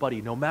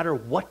everybody, no matter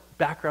what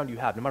background you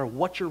have, no matter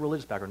what your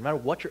religious background, no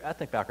matter what your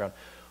ethnic background,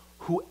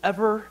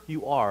 whoever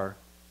you are,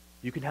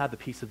 you can have the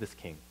peace of this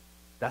king.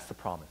 That's the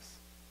promise.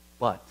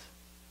 But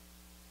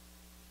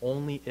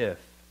only if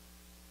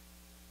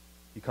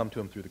you come to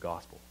him through the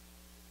gospel,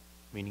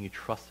 meaning you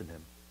trust in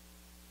him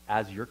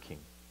as your king.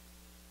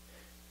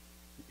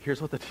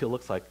 Here's what the deal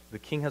looks like. The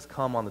king has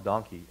come on the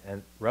donkey,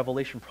 and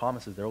Revelation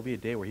promises there will be a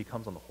day where he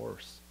comes on the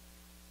horse,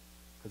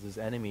 because his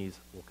enemies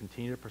will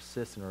continue to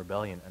persist in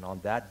rebellion, and on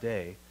that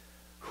day,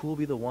 who will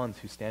be the ones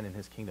who stand in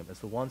his kingdom? It's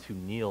the ones who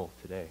kneel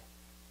today,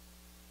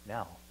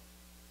 now.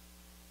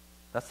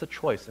 That's the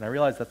choice, and I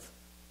realize it's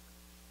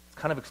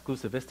kind of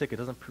exclusivistic. It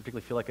doesn't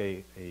particularly feel like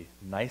a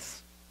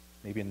nice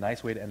way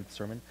to end the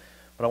sermon,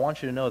 but I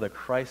want you to know that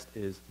Christ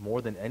is,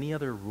 more than any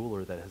other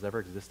ruler that has ever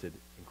existed,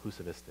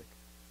 inclusivistic.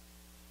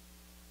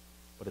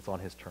 But it's on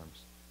his terms.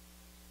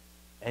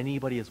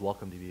 Anybody is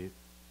welcome to be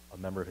a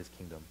member of his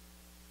kingdom,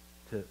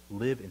 to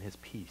live in his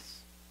peace,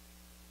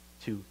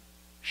 to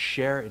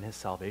share in his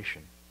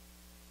salvation.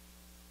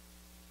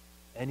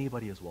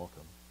 Anybody is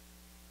welcome,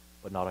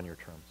 but not on your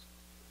terms,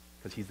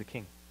 because he's the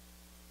king.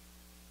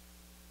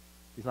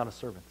 He's not a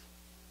servant.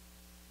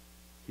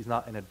 He's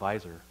not an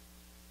advisor.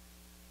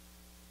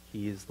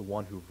 He is the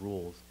one who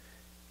rules.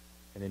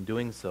 And in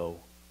doing so,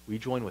 we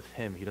join with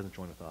him. He doesn't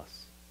join with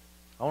us.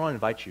 I want to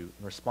invite you,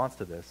 in response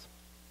to this,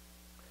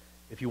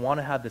 if you want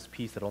to have this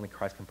peace that only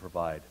Christ can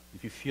provide,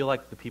 if you feel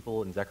like the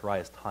people in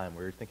Zechariah's time,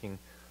 where you're thinking,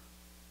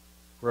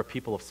 we're a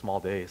people of small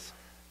days,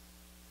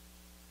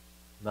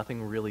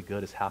 nothing really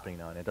good is happening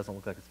now, and it doesn't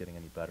look like it's getting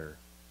any better.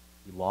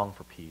 You long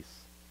for peace.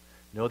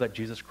 Know that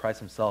Jesus Christ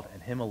himself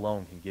and him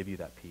alone can give you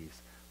that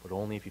peace, but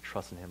only if you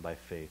trust in him by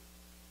faith,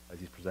 as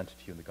he's presented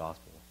to you in the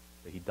gospel,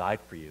 that he died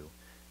for you,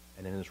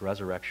 and in his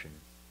resurrection,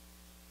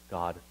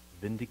 God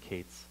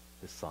vindicates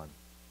his son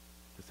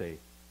to say,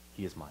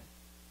 he is mine.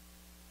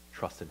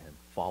 Trust in him,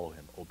 follow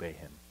him, obey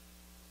him.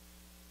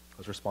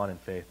 Let's respond in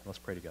faith, and let's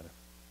pray together.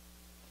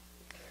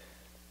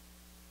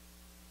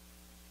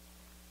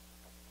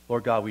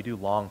 Lord God, we do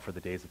long for the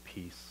days of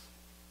peace.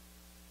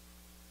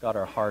 God,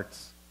 our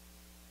hearts,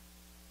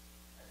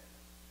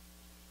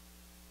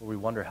 Lord, we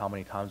wonder how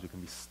many times we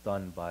can be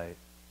stunned by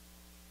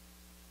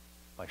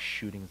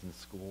shootings in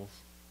schools.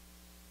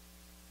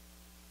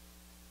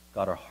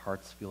 God, our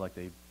hearts feel like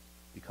they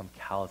become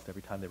calloused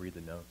every time they read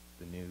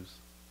the news.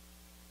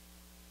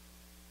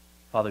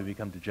 Father, we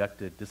become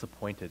dejected,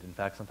 disappointed, in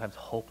fact, sometimes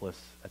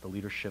hopeless at the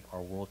leadership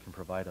our world can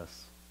provide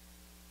us.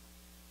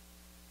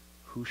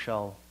 Who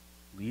shall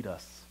lead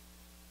us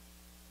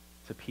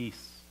to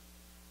peace,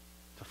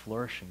 to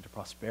flourishing, to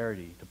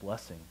prosperity, to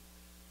blessing?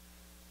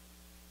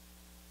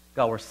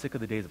 God, we're sick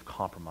of the days of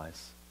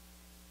compromise.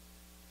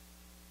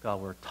 God,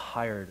 we're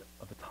tired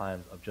of the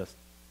times of just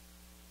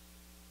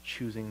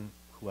choosing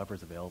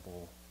whoever's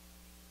available,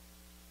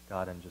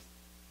 God, and just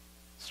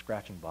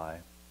scratching by.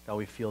 God,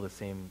 we feel the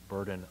same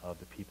burden of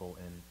the people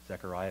in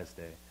Zechariah's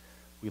day.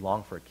 We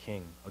long for a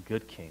king, a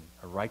good king,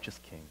 a righteous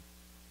king,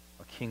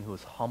 a king who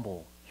is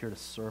humble, here to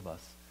serve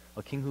us,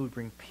 a king who would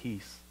bring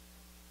peace,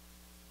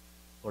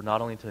 Lord,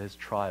 not only to his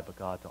tribe, but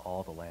God, to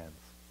all the lands.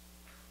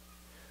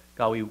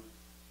 God, we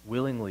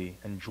willingly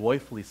and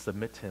joyfully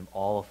submit to him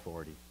all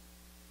authority.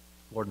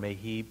 Lord, may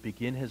he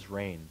begin his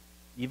reign,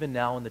 even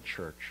now in the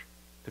church,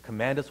 to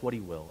command us what he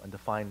will and to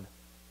find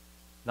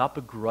not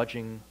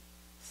begrudging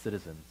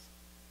citizens,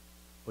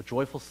 but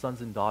joyful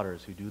sons and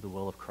daughters who do the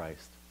will of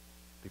Christ,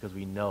 because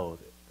we know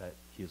that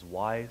he is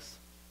wise,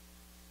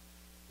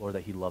 Lord,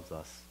 that he loves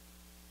us,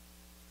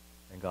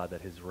 and God,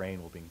 that his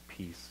reign will bring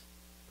peace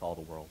to all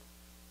the world.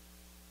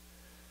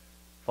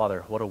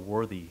 Father, what a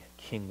worthy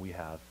king we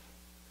have.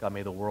 God,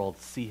 may the world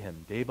see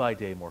him day by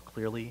day more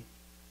clearly.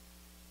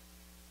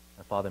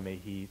 And Father, may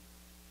he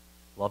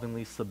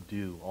lovingly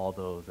subdue all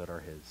those that are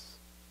his,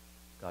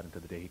 God,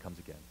 until the day he comes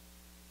again.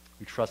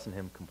 We trust in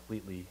him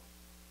completely,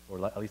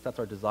 or at least that's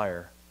our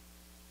desire.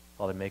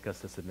 Father, make us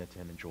to submit to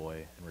him in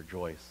joy and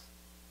rejoice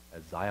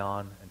as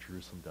Zion and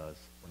Jerusalem does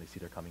when they see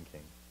their coming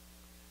king.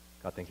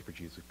 God, thank you for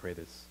Jesus. We pray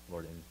this,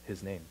 Lord, in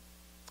his name.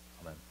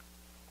 Amen.